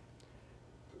个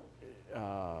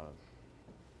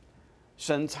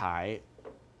身材，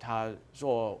他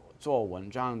做文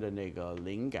章的那个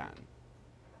灵感，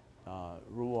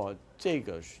如果这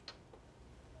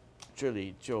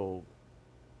里就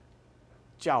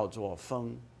叫做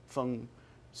风，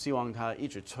希望它一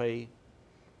直吹，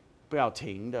不要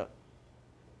停的。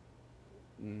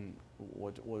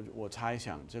我猜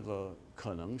想这个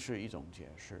可能是一种解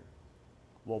释。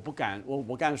我不敢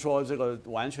说这个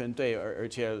完全对，而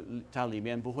且它里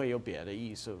面不会有别的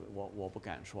意思，我不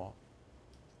敢说。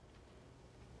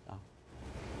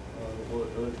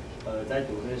我在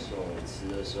读这首词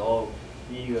的时候，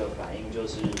第一个反应就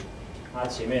是，它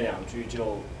前面2句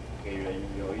就给人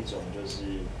有一种就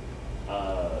是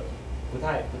不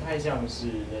太像是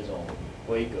那种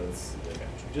规格词的感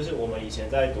觉。就是我们以前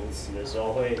在读词的时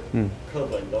候会，课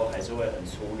本都还是会很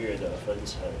粗略的分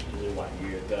成就是婉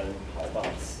约跟豪放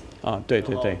词。对。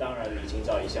当然李清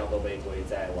照一向都被归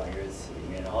在婉约词里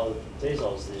面，然后这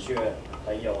首词却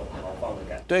很有豪放的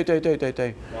感觉。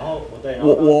对。然后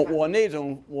我那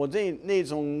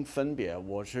种分别，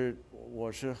我是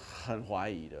很怀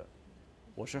疑的，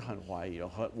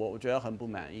我觉得很不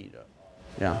满意的。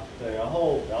对，然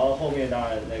后后面当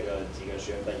然那个几个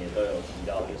选本也都有提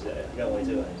到，就是认为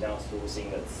这个很像苏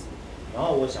辛的词。然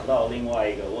后我想到另外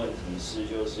一个问题是，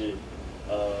就是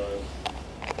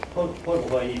会不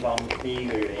会第一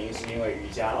个原因是因为渔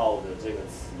家傲的这个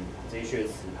词，这一阙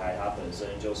词牌它本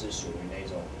身就是属于那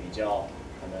种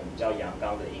可能比较阳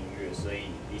刚的音乐，所以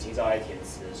李清照在填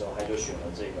词的时候，他就选了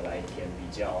这个来填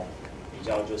比较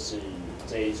就是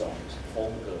这一种风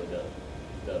格的。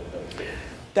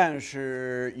但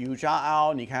是渔家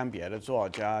傲，你看别的作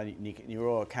家，你如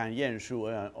果看晏殊、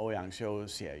欧阳修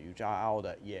写渔家傲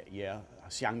的也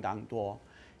相当多，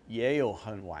也有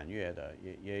很婉约的，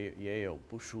也有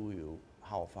不属于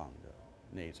豪放的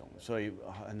那种，所以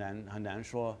很难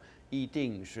说一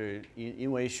定是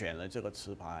因为选了这个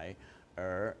词牌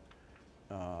而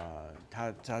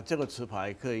它这个词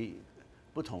牌可以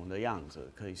不同的样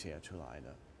子可以写出来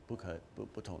的。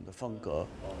不同的风格。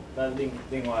但另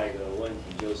外一个问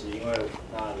题就是因为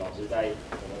那我们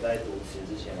在读词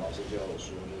之前，老师就有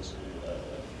说，就是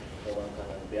我们可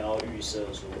能不要预设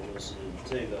说，就是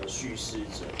这个叙事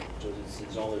者，就是词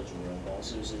中的主人公，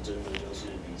是不是真的就是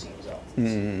李清照自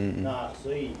己？那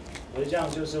所以我这样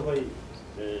就是会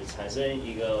产生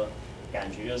一个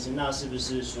感觉，就是那是不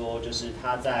是说，就是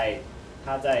他在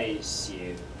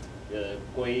写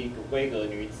闺阁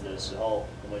女子的时候，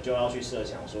我们就要去设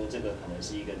想说，这个可能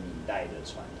是一个历代的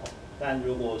传统。但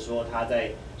如果说他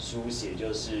在书写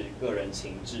就是个人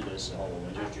情志的时候，我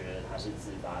们就觉得他是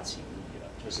自发情意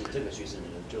了，就是这个叙事的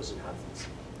人就是他自己。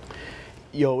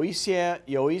有一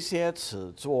些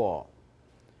词作，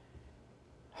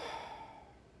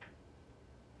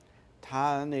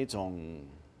他那种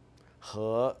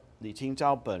和李清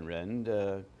照本人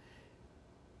的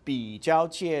比较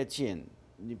接近。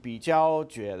你比较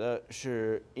觉得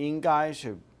应该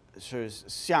是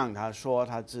像他说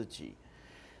他自己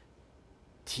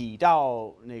提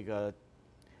到那个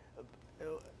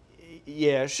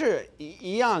也是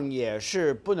一样，也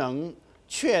是不能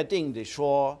确定的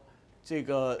说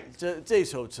这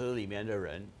首词里面的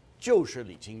人就是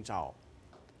李清照，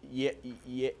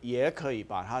也可以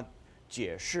把它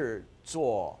解释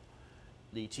做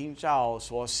李清照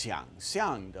所想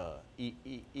象的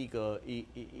一个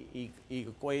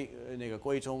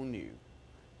闺中女，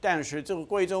但是这个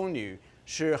闺中女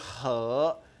是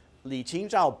和李清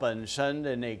照本身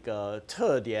的那个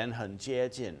特点很接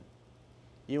近，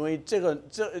因为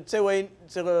这位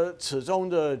词中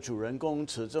的主人公，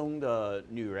词中的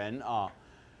女人啊，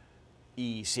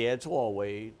以协作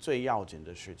为最要紧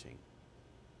的事情，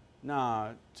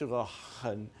那这个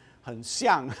很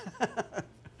像，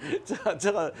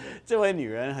这位女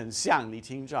人很像李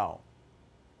清照，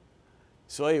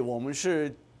所以我们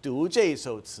是读这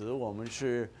首词，我们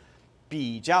是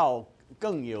比较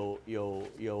更有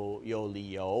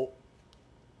理由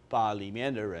把里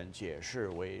面的人解释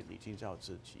为李清照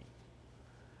自己。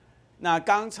那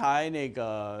刚才那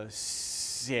个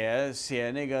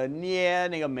写那个捏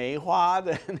那个梅花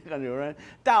的那个女人，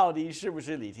到底是不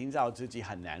是李清照自己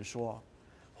很难说，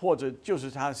或者就是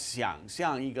他想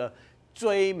象一个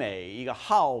追美、一个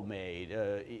好美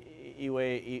的一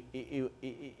位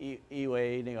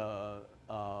那个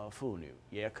妇女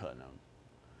也可能，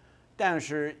但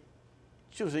是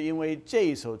就是因为这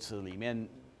一首词里面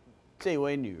这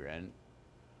位女人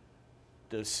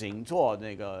的星座，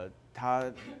那个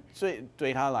她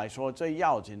对她来说最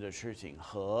要紧的事情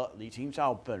和李清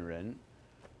照本人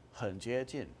很接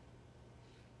近，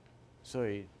所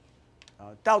以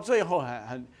到最后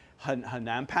很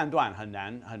难判断，很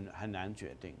难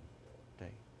决定，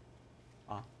对，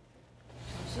啊。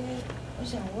老师，我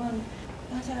想问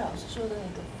刚才老师说的那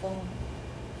个风，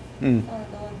风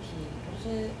的问题，就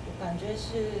是我感觉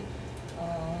是，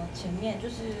前面就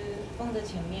是风的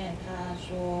前面，他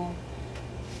说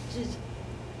自己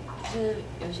是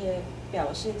有些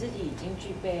表示自己已经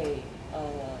具备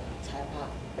才华，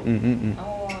然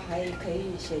后还可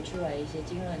以写出来一些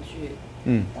经论句，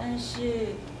但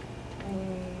是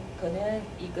可能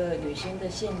一个女性的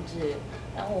限制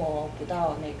让我不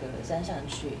到那个山上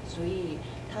去，所以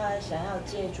她想要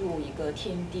借助一个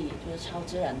天地，就是超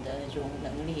自然的那种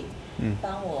能力，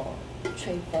帮我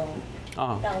吹风，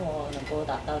让我能够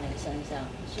达到那个山上，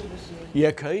是不是？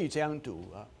也可以这样读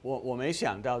啊，我没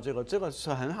想到这个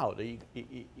是很好的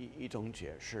一种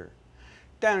解释，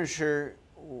但是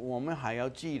我们还要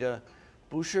记得，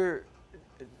不是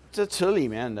这词里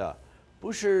面的，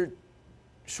不是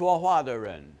说话的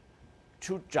人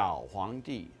去找皇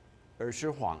帝，而是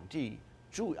皇帝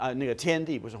那个天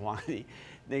帝不是皇帝，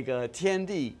那个天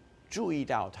帝注意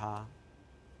到他，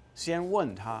先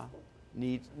问他，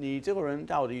你这个人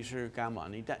到底是干嘛？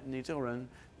你这个人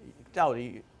到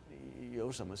底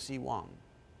有什么希望？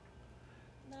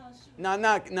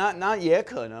那也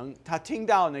可能他听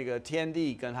到那个天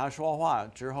帝跟他说话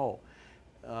之后，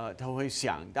他会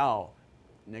想到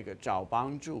那个找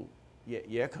帮助，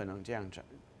也可能这样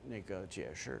那个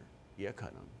解释。也可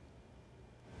能。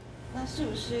那是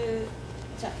不是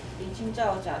李清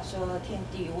照假设天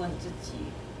帝问自己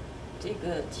这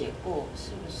个结果，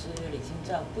是不是李清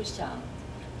照不想？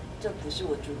这不是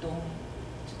我主动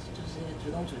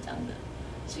主张的，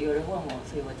是有人问我，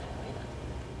所以我才回答。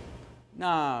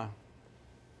那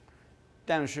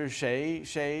但是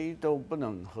谁都不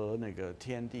能和那个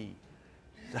天帝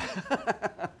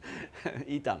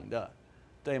一等的，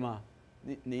对吗？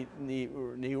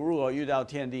你如果遇到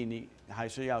天帝，你还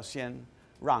是要先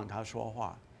让他说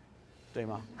话，对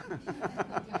吗？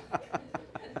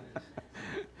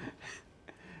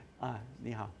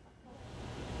你好。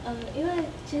因为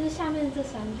其实下面这3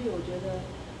句，我觉得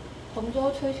洪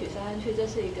州吹曲山山去，这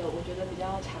是一个我觉得比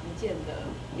较常见的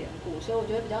典故，所以我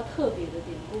觉得比较特别的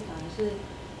典故反而是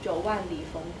9万里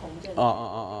逢彭镇。然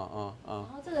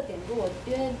后这个典故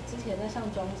因为之前在上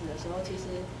庄子的时候，其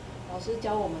实老师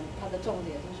教我们他的重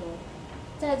点是说，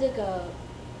在这个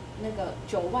那个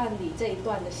9万里这一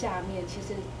段的下面，其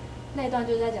实那一段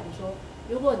就是在讲说，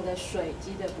如果你的水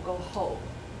积得不够厚，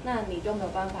那你就没有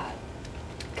办法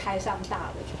开上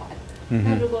大的船。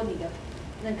那如果你的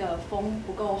那个风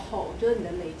不够厚，就是你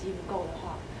的累积不够的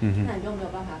话，那你就没有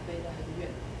办法飞得很远。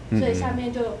所以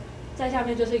在下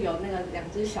面就是有那个2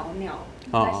只小鸟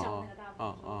在笑那个大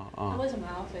风说，它为什么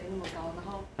要飞那么高？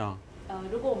然后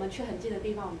如果我们去很近的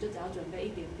地方，我们就只要准备一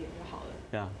点点就好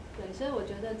了。对，所以我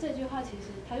觉得这句话其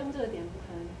实他用这个典故，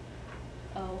可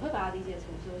能我会把它理解成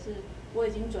说是我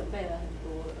已经准备了很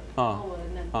多了，然后我的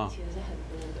能力其实是很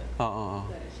多的。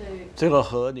对，所以这个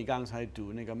和你刚才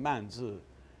读那个慢字，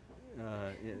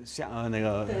像那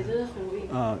个对，就是呼应。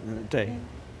对。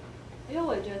因为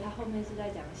我也觉得他后面是在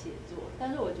讲写作，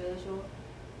但是我觉得说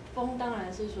风当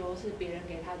然是说是别人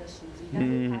给他的时机，但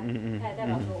是他也代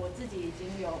表说我自己已经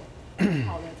有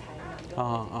好的才能，就已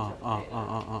经准备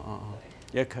了。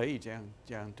也可以这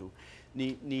样读。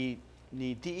你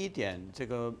你第一点这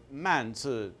个慢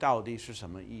字到底是什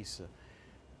么意思？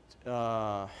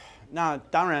那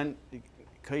当然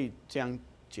可以这样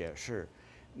解释。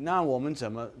那我们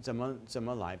怎么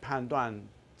来判断？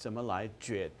怎么来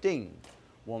决定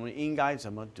我们应该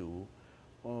怎么读？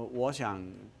我想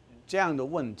这样的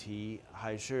问题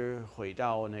还是回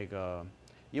到那个，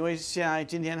因为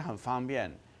今天很方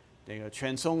便，那个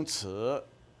全宋词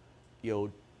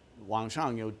网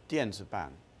上有电子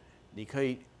版，你可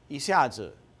以一下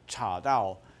子查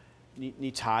到，你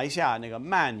查一下那个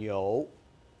漫游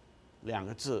2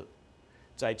个字，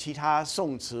在其他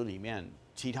宋词里面，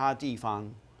其他地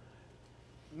方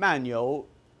漫游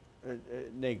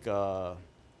那个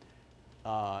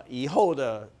以后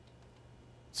的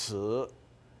词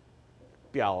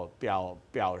表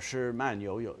示漫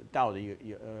游到底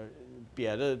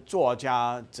别的作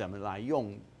家怎么来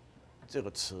用这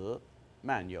个词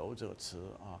漫游这个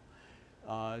词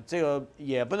这个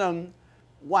也不能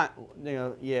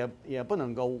也不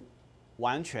能够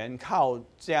完全靠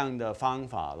这样的方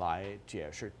法来解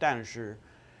释，但是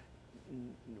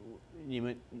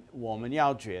我们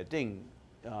要决定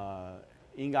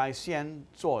应该先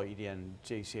做一点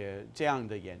这样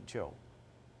的研究，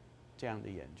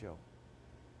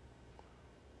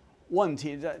问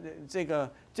题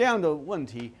这样的问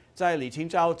题，在李清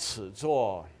照词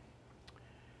作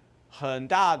很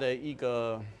大的一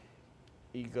个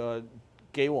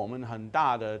给我们很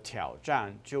大的挑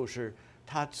战，就是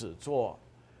他只做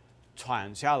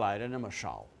传下来的那么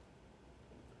少。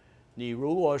你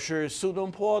如果是苏东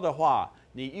坡的话，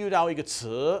你遇到一个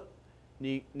词，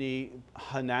你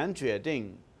很难决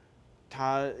定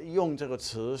他用这个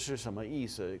词是什么意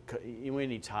思，因为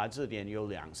你查字典有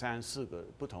2、3、4个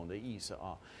不同的意思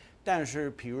啊。但是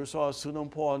比如说苏东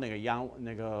坡那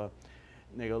个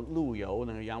陆游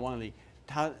那个杨万里，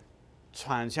他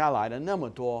传下来的那么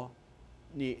多，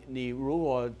你如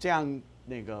果这样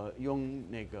用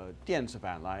那个电子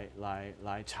版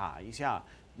来查一下，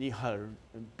你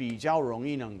比较容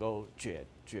易能够决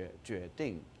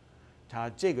定他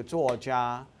这个作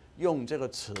家用这个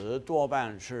词多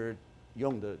半是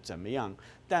用的怎么样，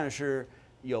但是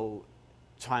有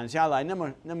传下来那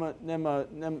么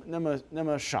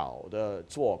少的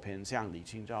作品，像李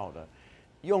清照的，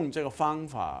用这个方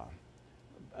法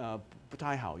不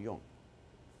太好用。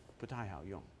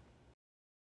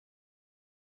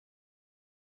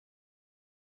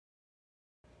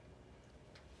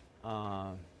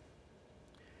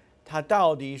它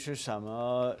到底是什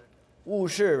么？物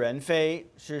是人非，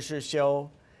事事休。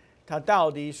它到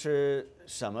底是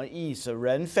什么意思？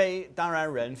人非，当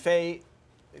然人非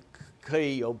可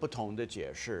以有不同的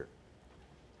解释，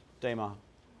对吗？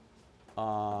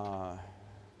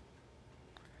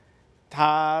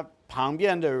他旁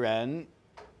边的人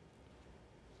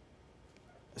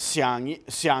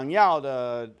想要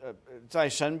的在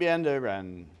身边的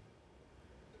人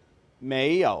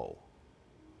没有，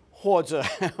或者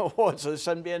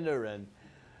身边的人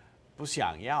不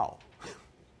想要，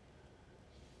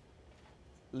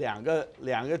两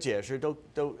个解释都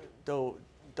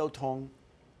通，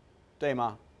对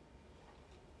吗？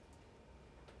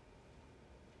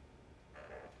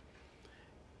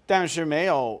但是没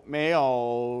有，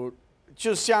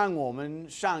就像我们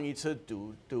上一次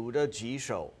读的几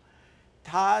首，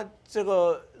他这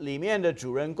个里面的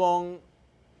主人公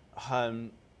很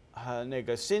那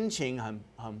个心情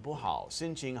很不好，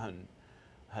心情很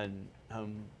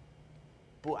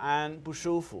不安、不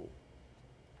舒服、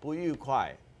不愉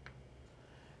快，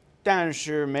但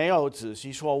是没有仔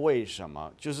细说为什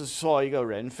么，就是说一个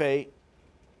人非。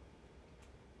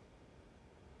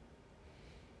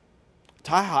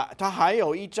他还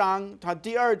有一章，他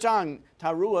第2章，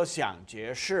他如果想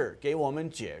解释，给我们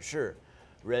解释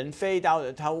人非到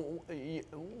底他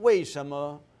为什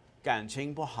么感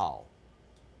情不好，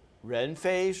人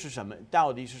非是什么，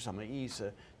到底是什么意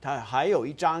思？他还有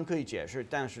一章可以解释，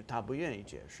但是他不愿意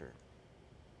解释。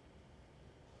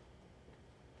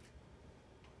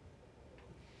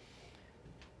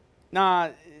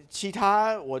那其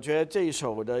他，我觉得这一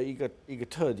首的一个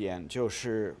特点就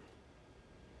是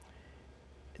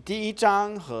第1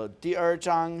章和第2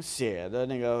章写的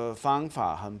那个方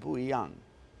法很不一样。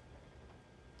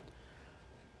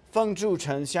风住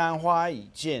沉香花已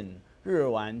尽，日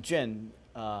晚倦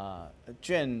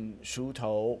梳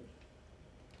头。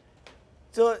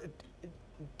这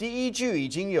第1句已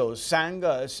经有3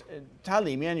个，它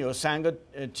里面有3个，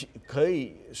可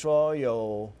以说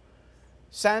有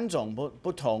3种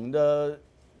不同的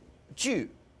句，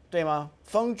对吗？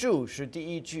风住是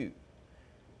第1句。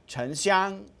沉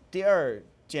香第2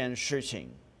件事情，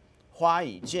花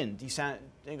已尽第3，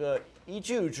那个1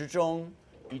句之中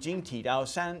已经提到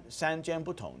三件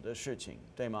不同的事情，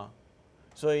对吗？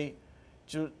所以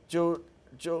就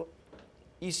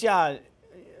一下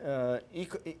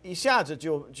子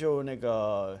就那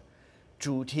个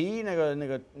主题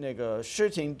那个事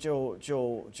情就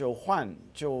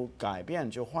改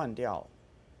变就换掉，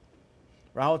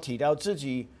然后提到自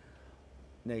己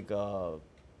那个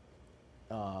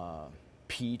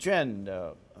疲倦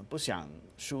的不想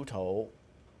梳头，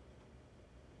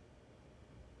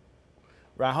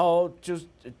然后就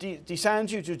第三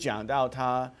句就讲到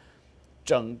他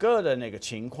整个的那个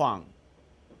情况。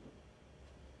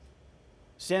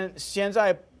现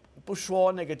在不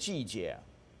说那个季节，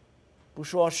不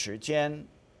说时间，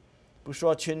不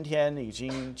说春天已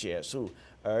经结束，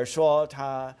而说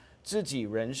他自己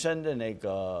人生的那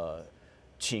个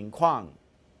情况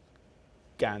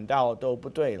感到都不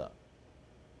对了。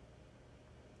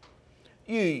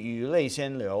欲语泪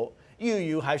先流，欲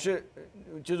语还是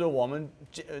就是我们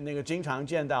那个经常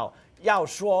见到，要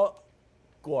说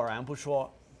果然不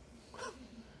说，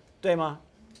对吗？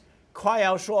快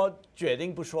要说，决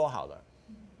定不说好了。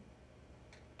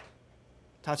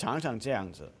他常常这样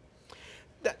子，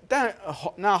但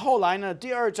那后来呢？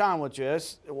第二章我觉得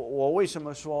我为什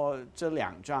么说这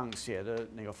2章写的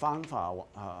那个方法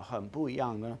很不一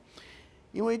样呢？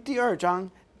因为第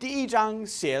一章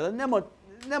写了那么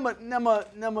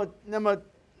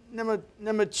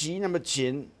急那么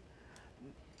紧，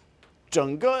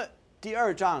整个第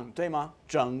二章对吗？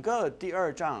整个第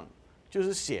二章就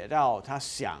是写到他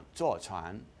想坐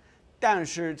船，但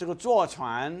是这个坐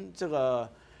船这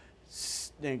个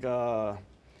那个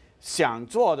想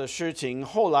做的事情，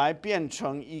后来变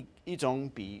成一种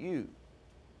比喻，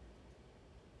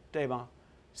对吗？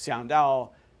想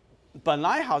到本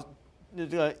来好，那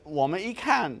个我们一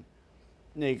看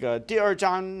那个第二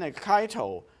章那个开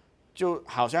头，就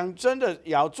好像真的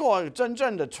要做真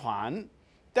正的船，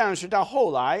但是到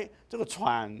后来这个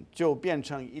船就变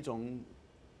成一种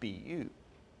比喻。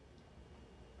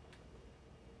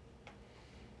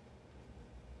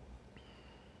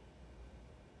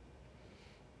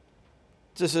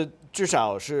这是至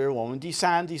少是我们第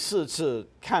3、第4次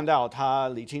看到他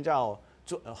李清照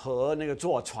和那个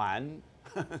坐船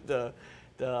的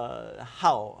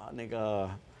好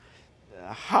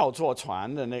坐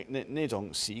船的那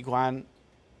种习惯。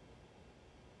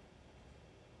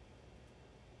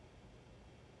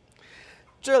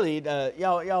这里的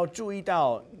要注意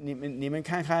到，你们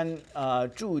看看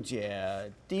注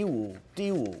解第五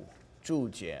注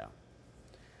解，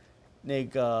那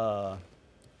个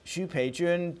徐培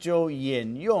军就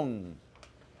引用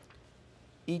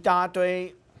一大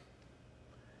堆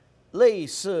类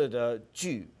似的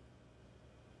句，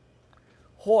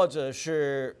或者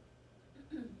是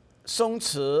宋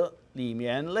词里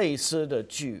面类似的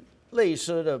句、类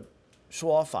似的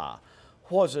说法，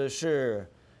或者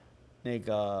是那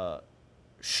个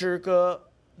诗歌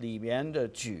里面的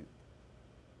句。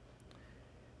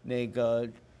那个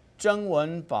曾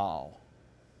文宝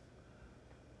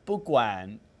不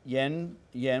管烟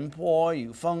波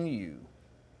与风雨，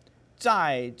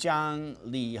再将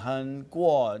离恨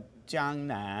过江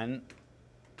南。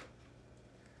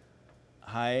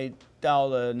还到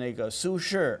了那个苏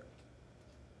轼，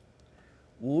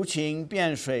无情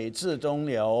便水自东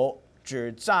流，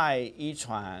只在一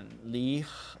船离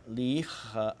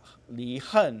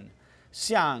恨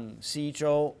向西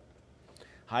洲。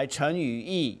还陈与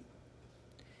义，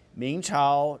明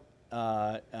朝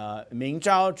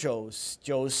酒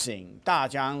醒大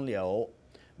江流，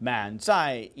满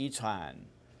载一船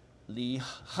离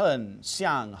恨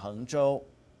向衡州。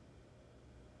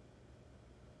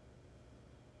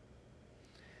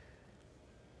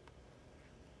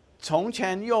从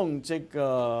前用这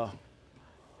个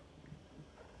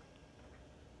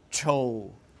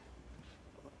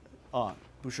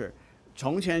不是，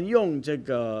从前用这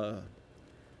个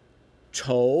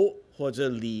愁或者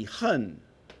离恨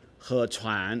和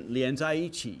船连在一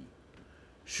起，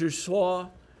是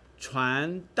说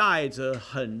船带着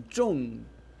很重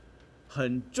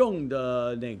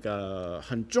的那个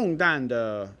很重担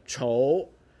的愁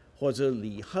或者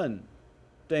离恨，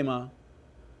对吗？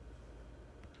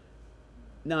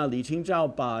那李清照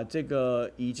把这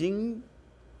个已经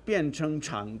变成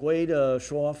常规的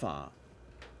说法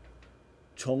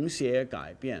重写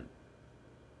改变，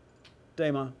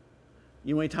对吗？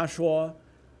因为他说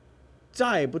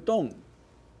载不动，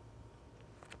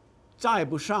载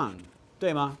不上，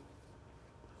对吗？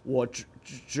我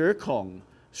只恐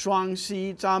双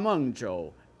溪葭梦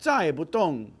酒，载不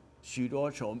动许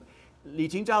多愁。李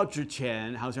清照之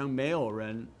前好像没有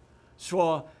人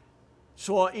说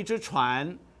一只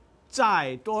船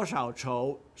载多少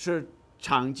愁是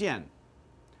常见，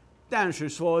但是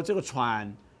说这个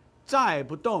船再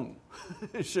不动，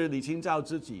是李清照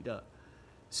自己的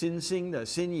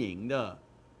新颖的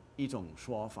一种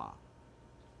说法。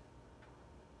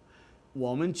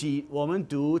我们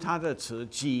读他的词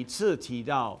几次提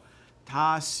到，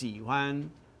他喜欢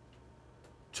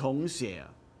重写、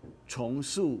重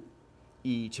塑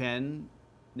以前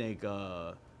那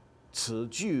个词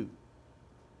句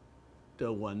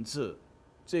的文字，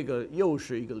这个又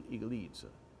是一个例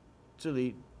子，这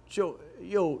里就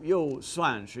又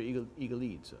算是一个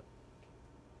例子。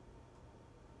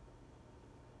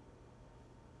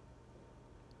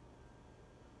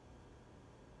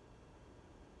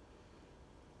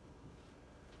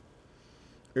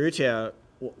而且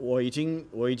我已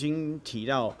经提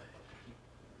到，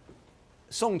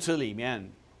宋词里面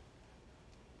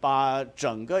把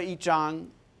整个一章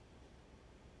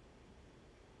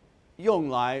用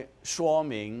来说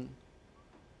明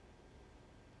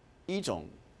一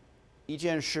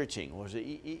件事情或是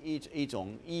一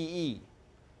种意义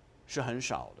是很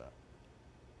少的。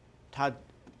他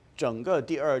整个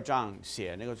第2章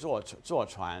写那个坐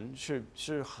船就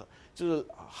是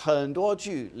很多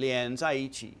句连在一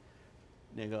起，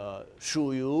那个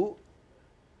属于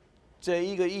这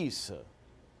一个意思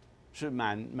是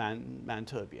蛮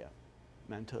特别，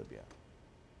蛮特别。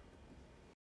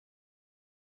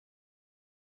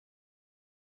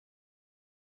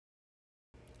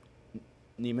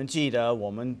你们记得我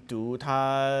们读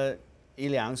他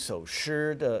1-2首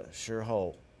诗的时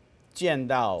候，见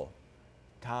到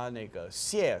他那个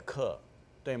谢客，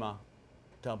对吗？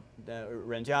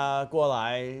人家过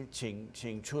来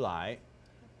请出来，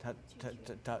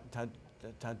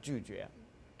他拒绝，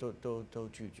都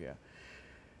拒绝。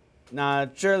那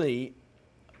这里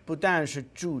不但是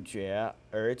拒绝，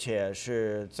而且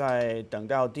是在等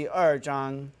到第2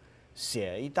章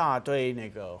写一大堆那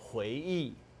个回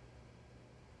忆，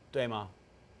对吗？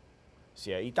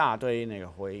写一大堆那个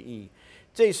回忆。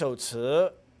这首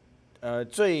词，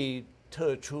最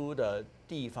特殊的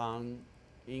地方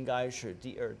应该是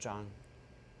第2章。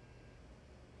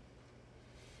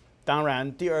当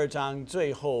然，第2章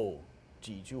最后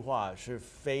几句话是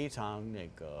非常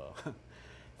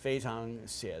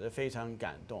写的非常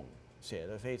感动，写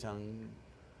的非常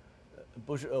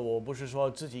我不是说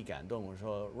自己感动，我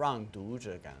说让读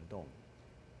者感动，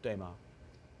对吗？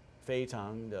非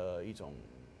常的一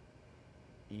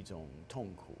种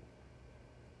痛苦，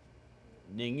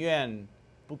宁愿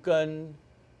不跟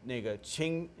那个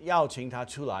邀请他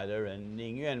出来的人，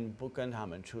宁愿不跟他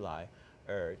们出来，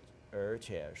而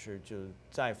且是就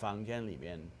在房间里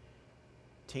面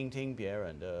听听别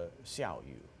人的笑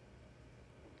语。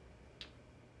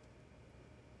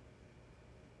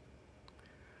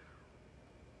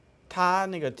他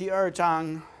那个第2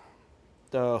章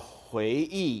的回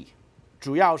忆，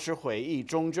主要是回忆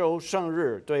中秋生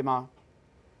日，对吗？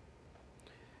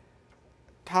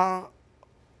他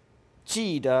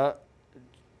记得，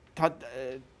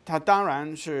他当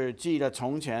然是记得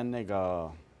从前那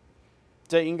个，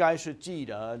这应该是记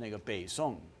得那个北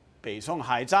宋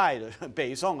还在的，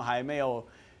北宋还没有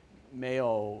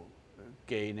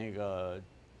给那个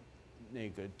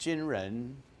金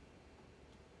人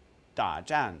打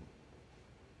战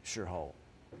时候，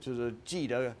就是记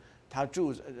得他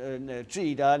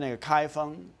记得那个开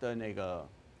封的那个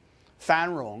繁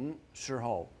荣时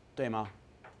候，对吗？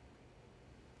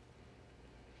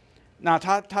那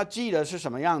他记得是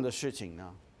什么样的事情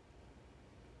呢？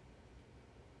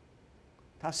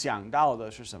他想到的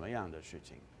是什么样的事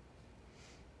情？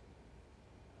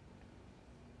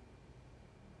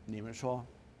你们说？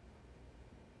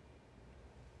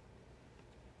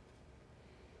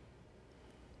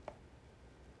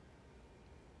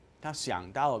他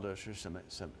想到的是什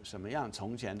么样？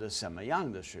从前的什么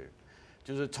样的事？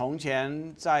就是从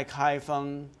前在开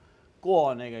封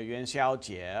过那个元宵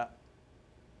节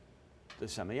的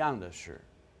什么样的事？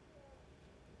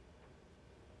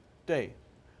对，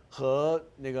和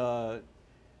那个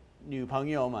女朋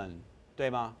友们，对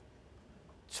吗？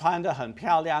穿得很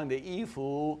漂亮的衣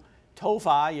服，头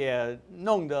发也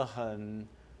弄得很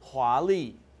华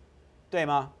丽，对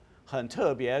吗？很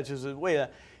特别，就是为了。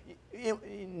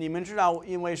你们知道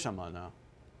因为什么呢？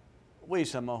为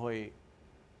什么会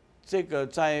这个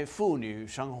在妇女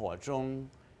生活中，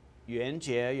元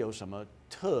节有什么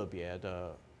特别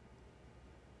的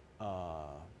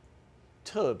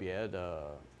特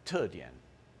点？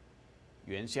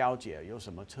元宵节有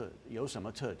什么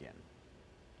特点？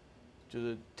就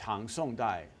是唐宋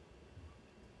代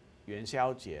元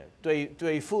宵节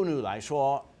对妇女来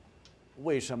说，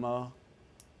为什么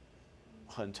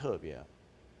很特别？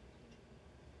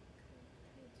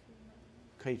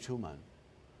可以出门，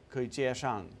可以街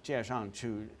上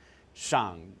去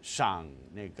赏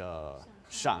那个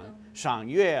赏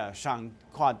月、赏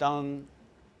花灯，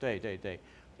对对对。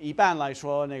一般来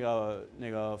说，那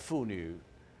个妇女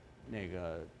那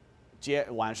个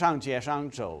晚上街上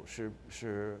走是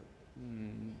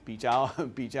比较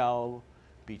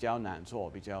难做，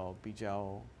比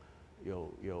较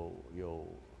有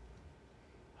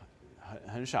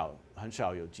很少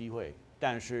有机会，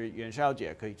但是元宵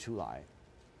节可以出来，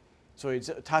所以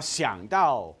他想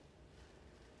到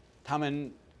他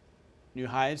们女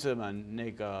孩子们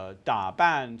那个打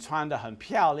扮穿得很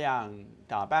漂亮，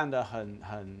打扮得很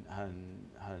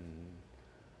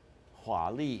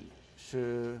华丽，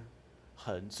是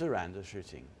很自然的事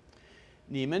情。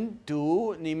你们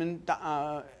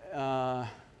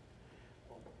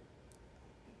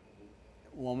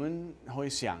我们会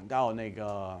想到那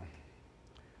个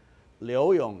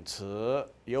柳永词，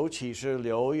尤其是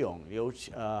柳永，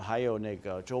还有那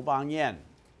个周邦彦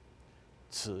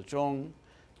词中，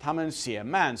他们写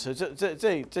慢词，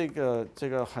这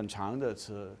个很长的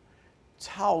词，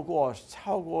超过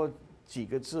几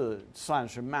个字算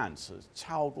是慢词，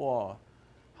超过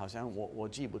好像我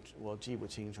记不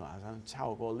清楚，好像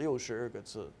超过62个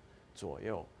字左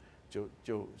右，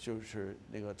就是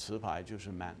那个词牌就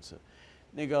是慢词。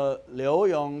那个柳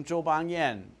永、周邦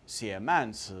彦写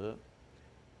慢词，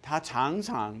他常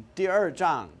常第2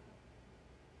章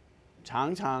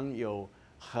常常有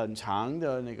很长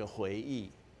的那个回忆，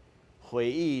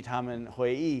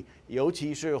尤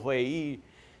其是回忆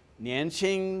年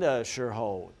轻的时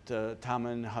候的他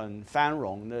们很繁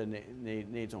荣的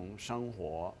那种生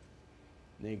活。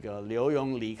那个柳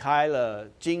永离开了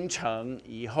京城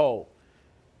以后，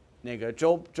那个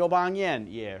周邦彦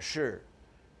也是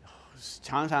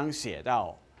常常写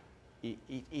到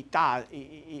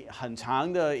很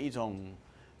长的一种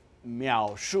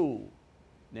描述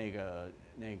那个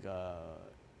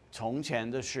从前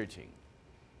的事情，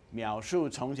描述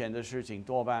从前的事情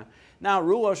多半。那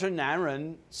如果是男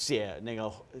人写那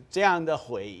个这样的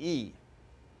回忆，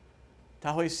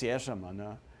他会写什么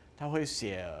呢？他会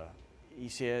写一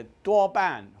些，多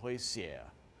半会写，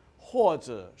或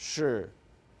者是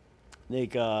那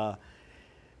个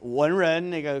文人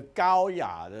那个高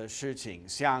雅的事情，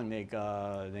像那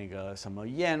个什么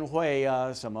宴会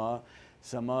啊，什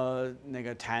么那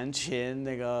个弹琴，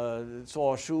那个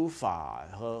做书法，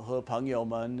和朋友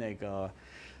们那个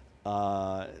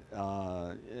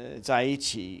在一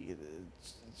起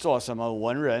做什么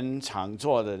文人常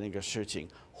做的那个事情，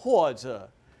或者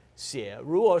写，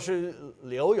如果是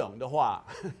柳永的话，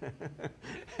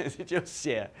就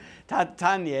写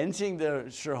他年轻的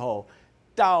时候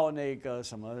到那个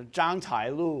什么章台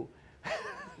路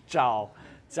找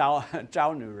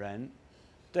女人，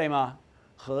对吗？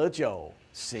喝酒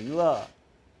行乐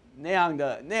那样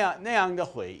的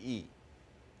回忆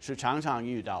是常常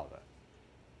遇到的。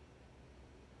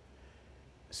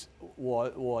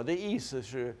我的意思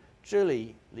是，这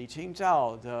里李清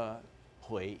照的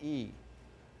回忆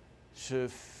是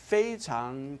非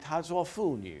常，她做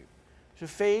妇女是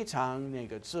非常那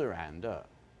个自然的，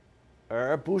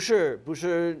而不是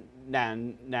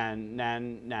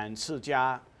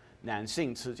男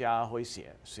性词家会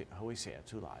写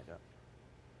出来的。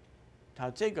他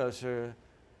这个是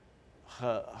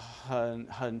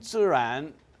很自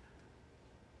然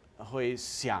会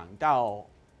想到，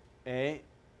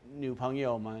女朋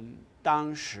友们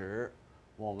当时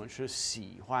我们是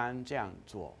喜欢这样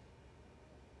做，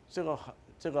这个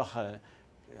很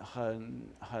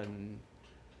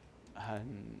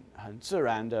自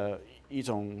然的一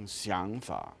种想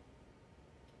法。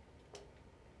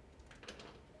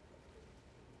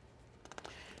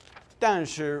但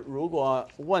是如果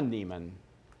问你们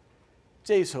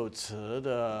这首词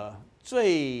的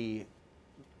最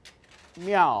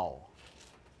妙、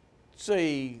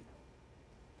最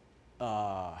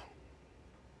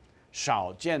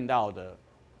少见到的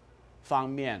方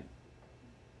面，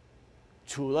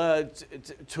除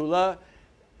了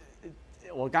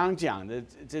我刚讲的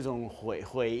这种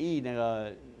回忆那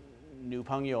个女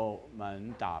朋友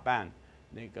们打扮，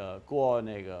那个过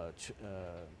那个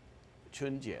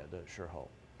春节的时候，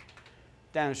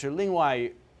但是另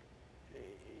外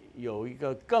有一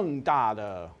个更大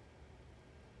的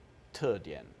特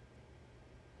点，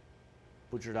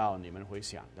不知道你们会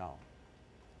想到。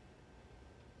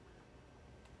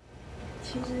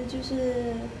其实就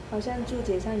是好像注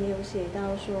解上也有写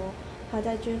到说，他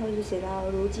在最后就写到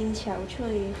如今憔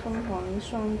悴凤凰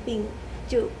双鬓，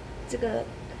就这个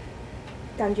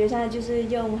感觉上就是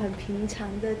用很平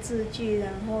常的字句，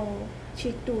然后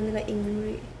去度那个音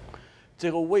律。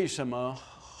这个为什么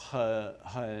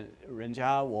人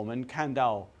家我们看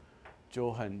到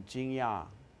就很惊讶，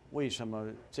为什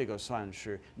么这个算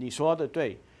是？你说的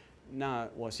对，那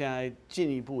我现在进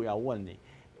一步要问你，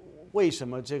为什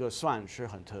么这个算是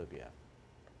很特别？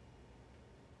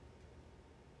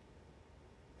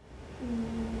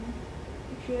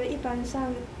我觉得一般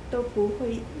上都不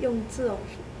会用这种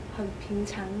很平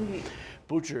常语。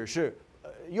不只是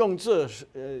用这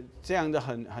样的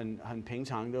很平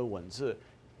常的文字，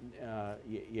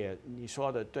也你说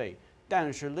的对，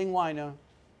但是另外呢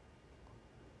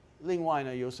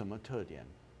有什么特点？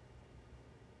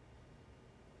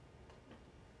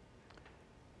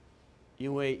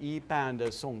因为一般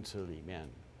的宋词里面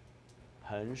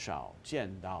很少见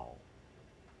到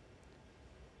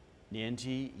年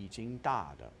纪已经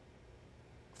大的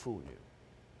妇女。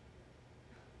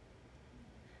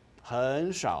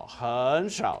很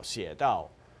少写到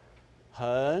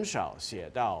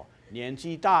年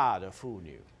纪大的妇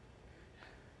女。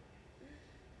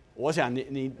我想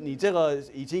你这个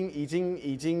已经，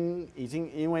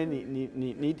因为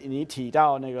你提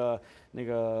到那个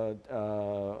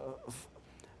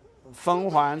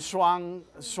凤凰双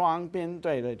边，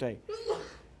对，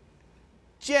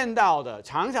常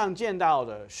常见到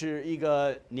的是一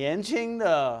个年轻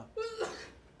的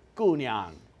姑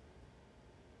娘。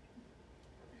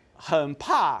很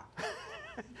怕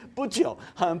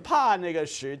很怕那个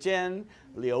时间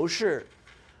流逝，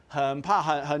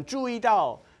很注意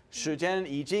到时间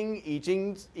已经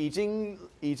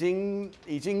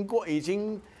过，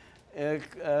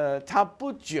他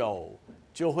不久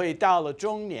就会到了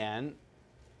中年，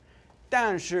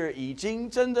但是已经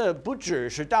真的不只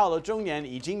是到了中年，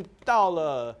已经到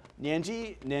了年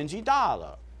纪大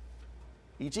了。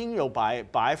已经有白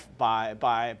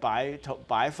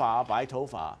头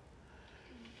发，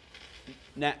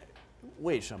那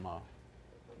为什么？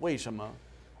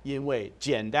因为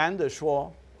简单的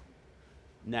说，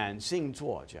男性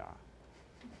作家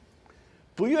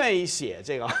不愿意写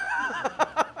这个，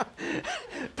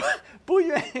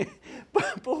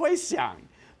不会想，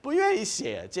不愿意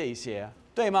写这些，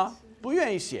对吗？不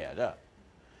愿意写的。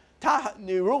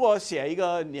你如果写一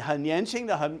个你很年轻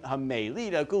的、很美丽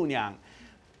的姑娘。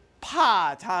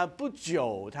怕她不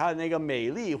久，她那个美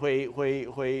丽会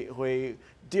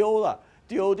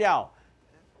丢掉。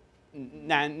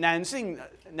男性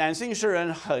诗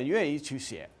人很愿意去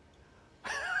写，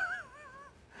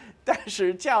但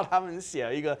是叫他们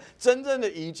写一个真正的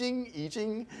已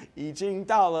经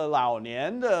到了老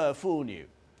年的妇女，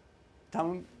他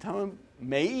们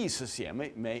没意思写，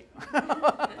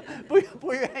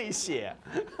不愿意写，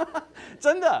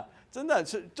真的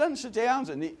是这样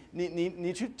子，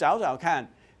你去找看，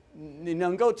你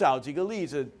能够找几个例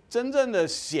子，真正的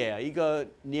写一个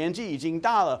年纪已经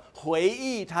大了，回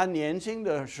忆她年轻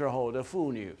的时候的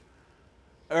妇女，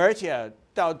而且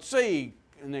到最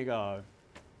那个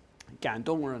感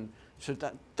动人是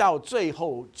到最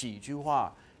后几句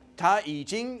话，他已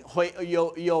经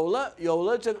有了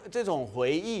这种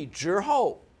回忆之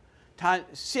后，他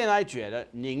现在觉得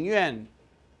宁愿。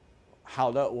好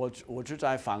的，我就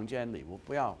在房间里，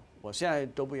我现在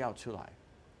都不要出来。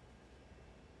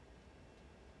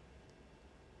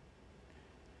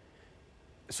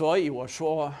所以我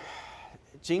说，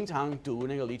经常读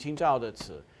那个李清照的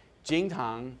词，经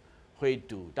常会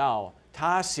读到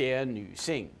他写女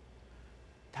性，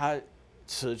他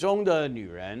词中的女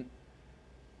人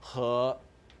和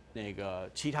那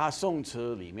个其他宋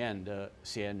词里面的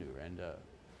写女人的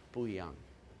不一样，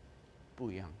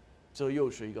这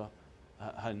又是一个。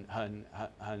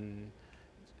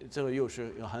这个又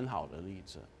是一个很好的例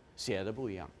子，写的不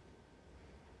一样，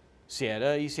写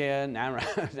的一些男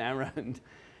人，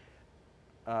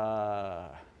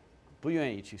不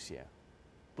愿意去写，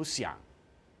不想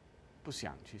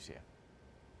去写，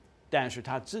但是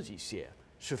他自己写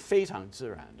是非常自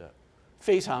然的，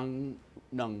非常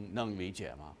能理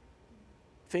解吗？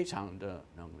非常的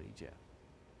能理解。